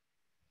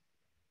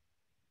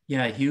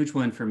 Yeah, a huge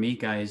one for me,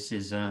 guys,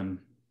 is,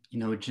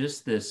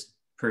 just this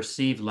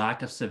perceived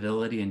lack of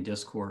civility and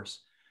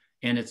discourse.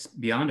 And it's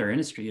beyond our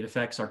industry. It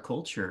affects our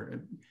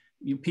culture.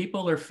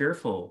 People are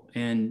fearful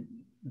and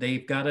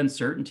they've got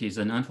uncertainties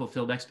and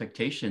unfulfilled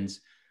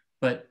expectations.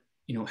 But,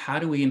 how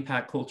do we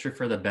impact culture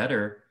for the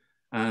better?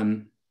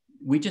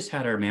 We just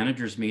had our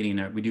managers meeting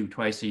that we do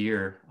twice a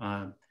year.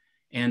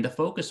 And the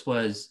focus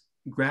was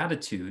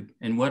gratitude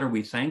and what are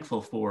we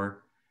thankful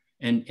for?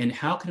 And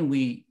how can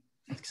we,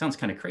 it sounds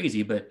kind of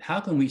crazy, but how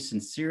can we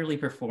sincerely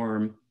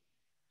perform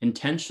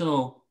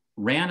intentional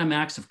random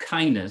acts of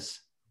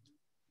kindness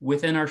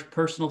within our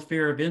personal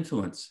sphere of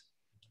influence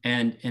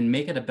and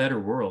make it a better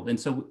world? And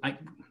so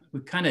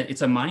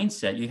it's a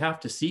mindset. You have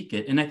to seek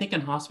it. And I think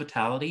in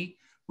hospitality,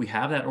 We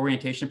have that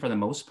orientation for the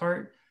most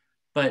part,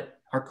 but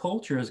our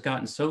culture has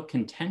gotten so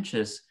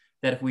contentious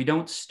that if we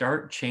don't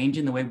start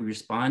changing the way we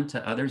respond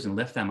to others and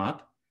lift them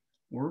up,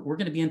 we're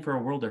going to be in for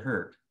a world of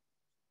hurt.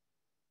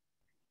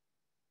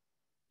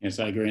 Yes,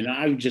 I agree. And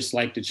I would just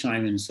like to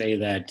chime in and say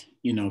that,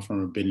 you know,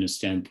 from a business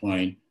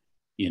standpoint,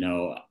 you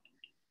know,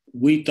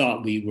 we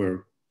thought we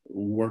were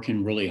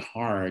working really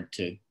hard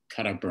to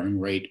cut our burn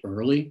rate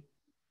early,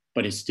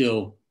 but it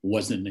still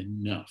wasn't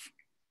enough.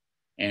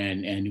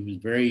 And it was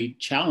very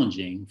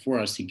challenging for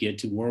us to get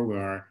to where we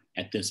are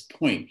at this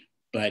point.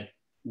 But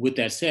with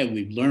that said,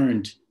 we've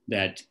learned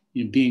that,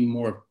 you know, being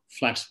more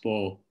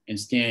flexible and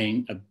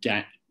staying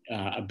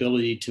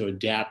ability to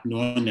adapt,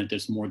 knowing that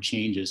there's more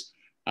changes,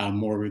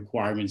 more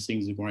requirements,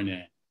 things are going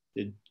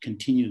to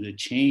continue to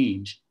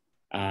change.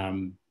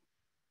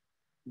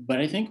 But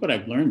I think what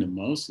I've learned the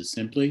most is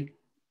simply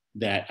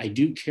that I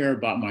do care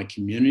about my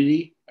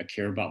community, I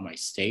care about my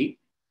state,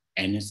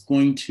 and it's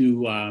going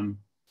to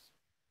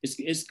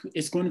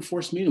it's going to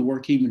force me to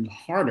work even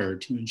harder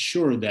to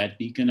ensure that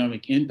the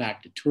economic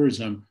impact of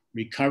tourism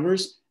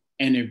recovers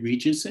and it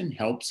reaches and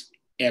helps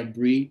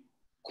every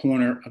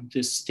corner of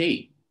this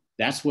state.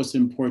 That's what's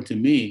important to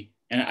me.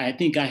 And I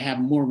think I have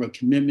more of a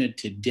commitment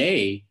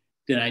today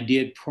than I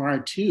did prior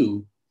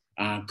to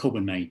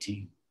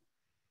COVID-19.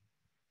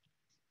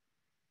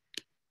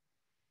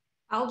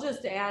 I'll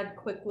just add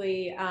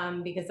quickly,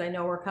 because I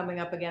know we're coming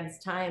up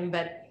against time,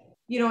 but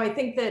you know, I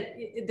think that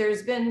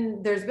there's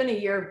been a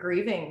year of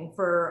grieving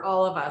for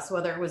all of us,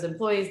 whether it was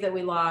employees that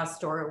we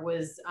lost or it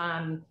was,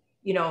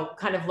 you know,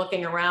 kind of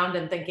looking around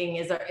and thinking,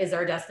 is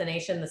our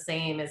destination the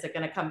same? Is it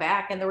going to come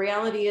back? And the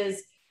reality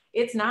is,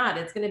 it's not.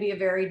 It's going to be a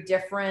very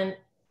different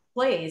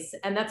place,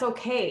 and that's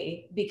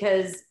okay,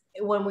 because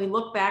when we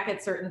look back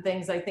at certain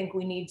things, I think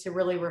we need to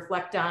really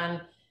reflect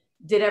on,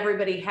 did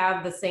everybody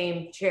have the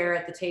same chair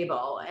at the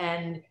table?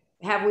 And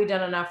have we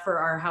done enough for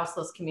our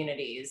houseless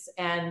communities?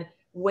 And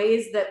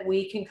ways that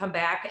we can come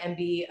back and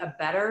be a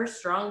better,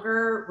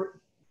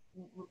 stronger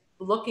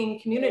looking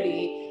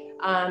community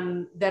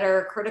that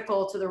are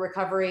critical to the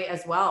recovery,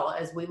 as well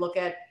as we look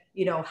at,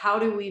 you know, how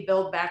do we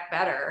build back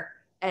better?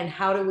 And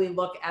how do we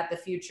look at the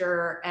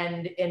future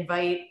and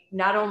invite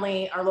not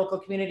only our local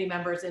community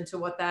members into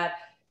what that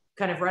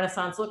kind of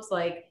renaissance looks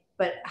like,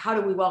 but how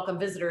do we welcome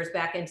visitors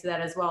back into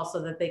that as well,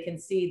 so that they can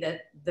see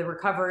that the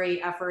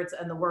recovery efforts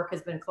and the work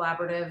has been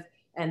collaborative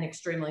and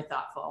extremely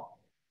thoughtful.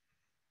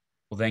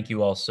 Well, thank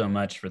you all so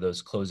much for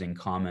those closing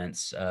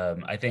comments.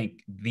 I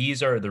think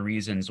these are the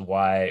reasons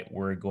why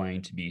we're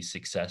going to be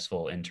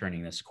successful in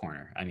turning this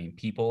corner. I mean,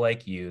 people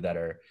like you that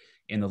are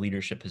in the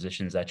leadership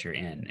positions that you're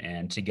in,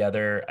 and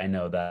together, I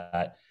know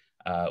that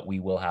we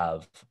will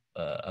have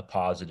a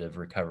positive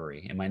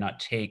recovery. It might not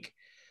take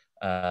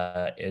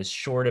as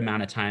short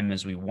amount of time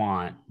as we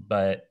want,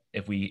 but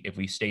if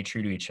we stay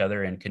true to each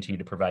other and continue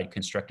to provide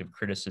constructive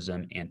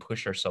criticism and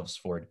push ourselves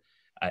forward,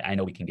 I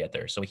know we can get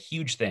there. So a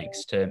huge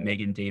thanks to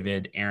Megan,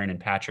 David, Erin, and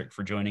Patrick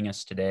for joining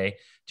us today,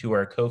 to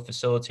our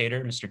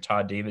co-facilitator, Mr.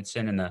 Todd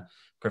Davidson, and the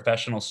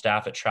professional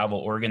staff at Travel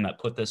Oregon that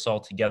put this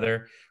all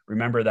together.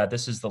 Remember that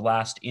this is the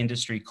last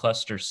industry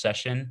cluster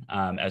session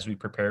as we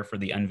prepare for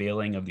the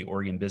unveiling of the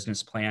Oregon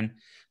Business Plan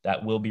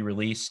that will be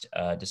released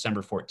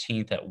December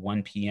 14th at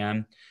 1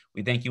 p.m.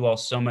 We thank you all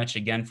so much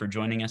again for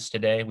joining us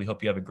today. We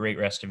hope you have a great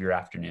rest of your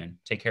afternoon.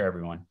 Take care,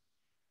 everyone.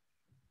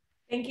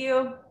 Thank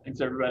you.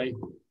 Thanks, everybody.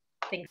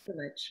 Thanks so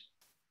much.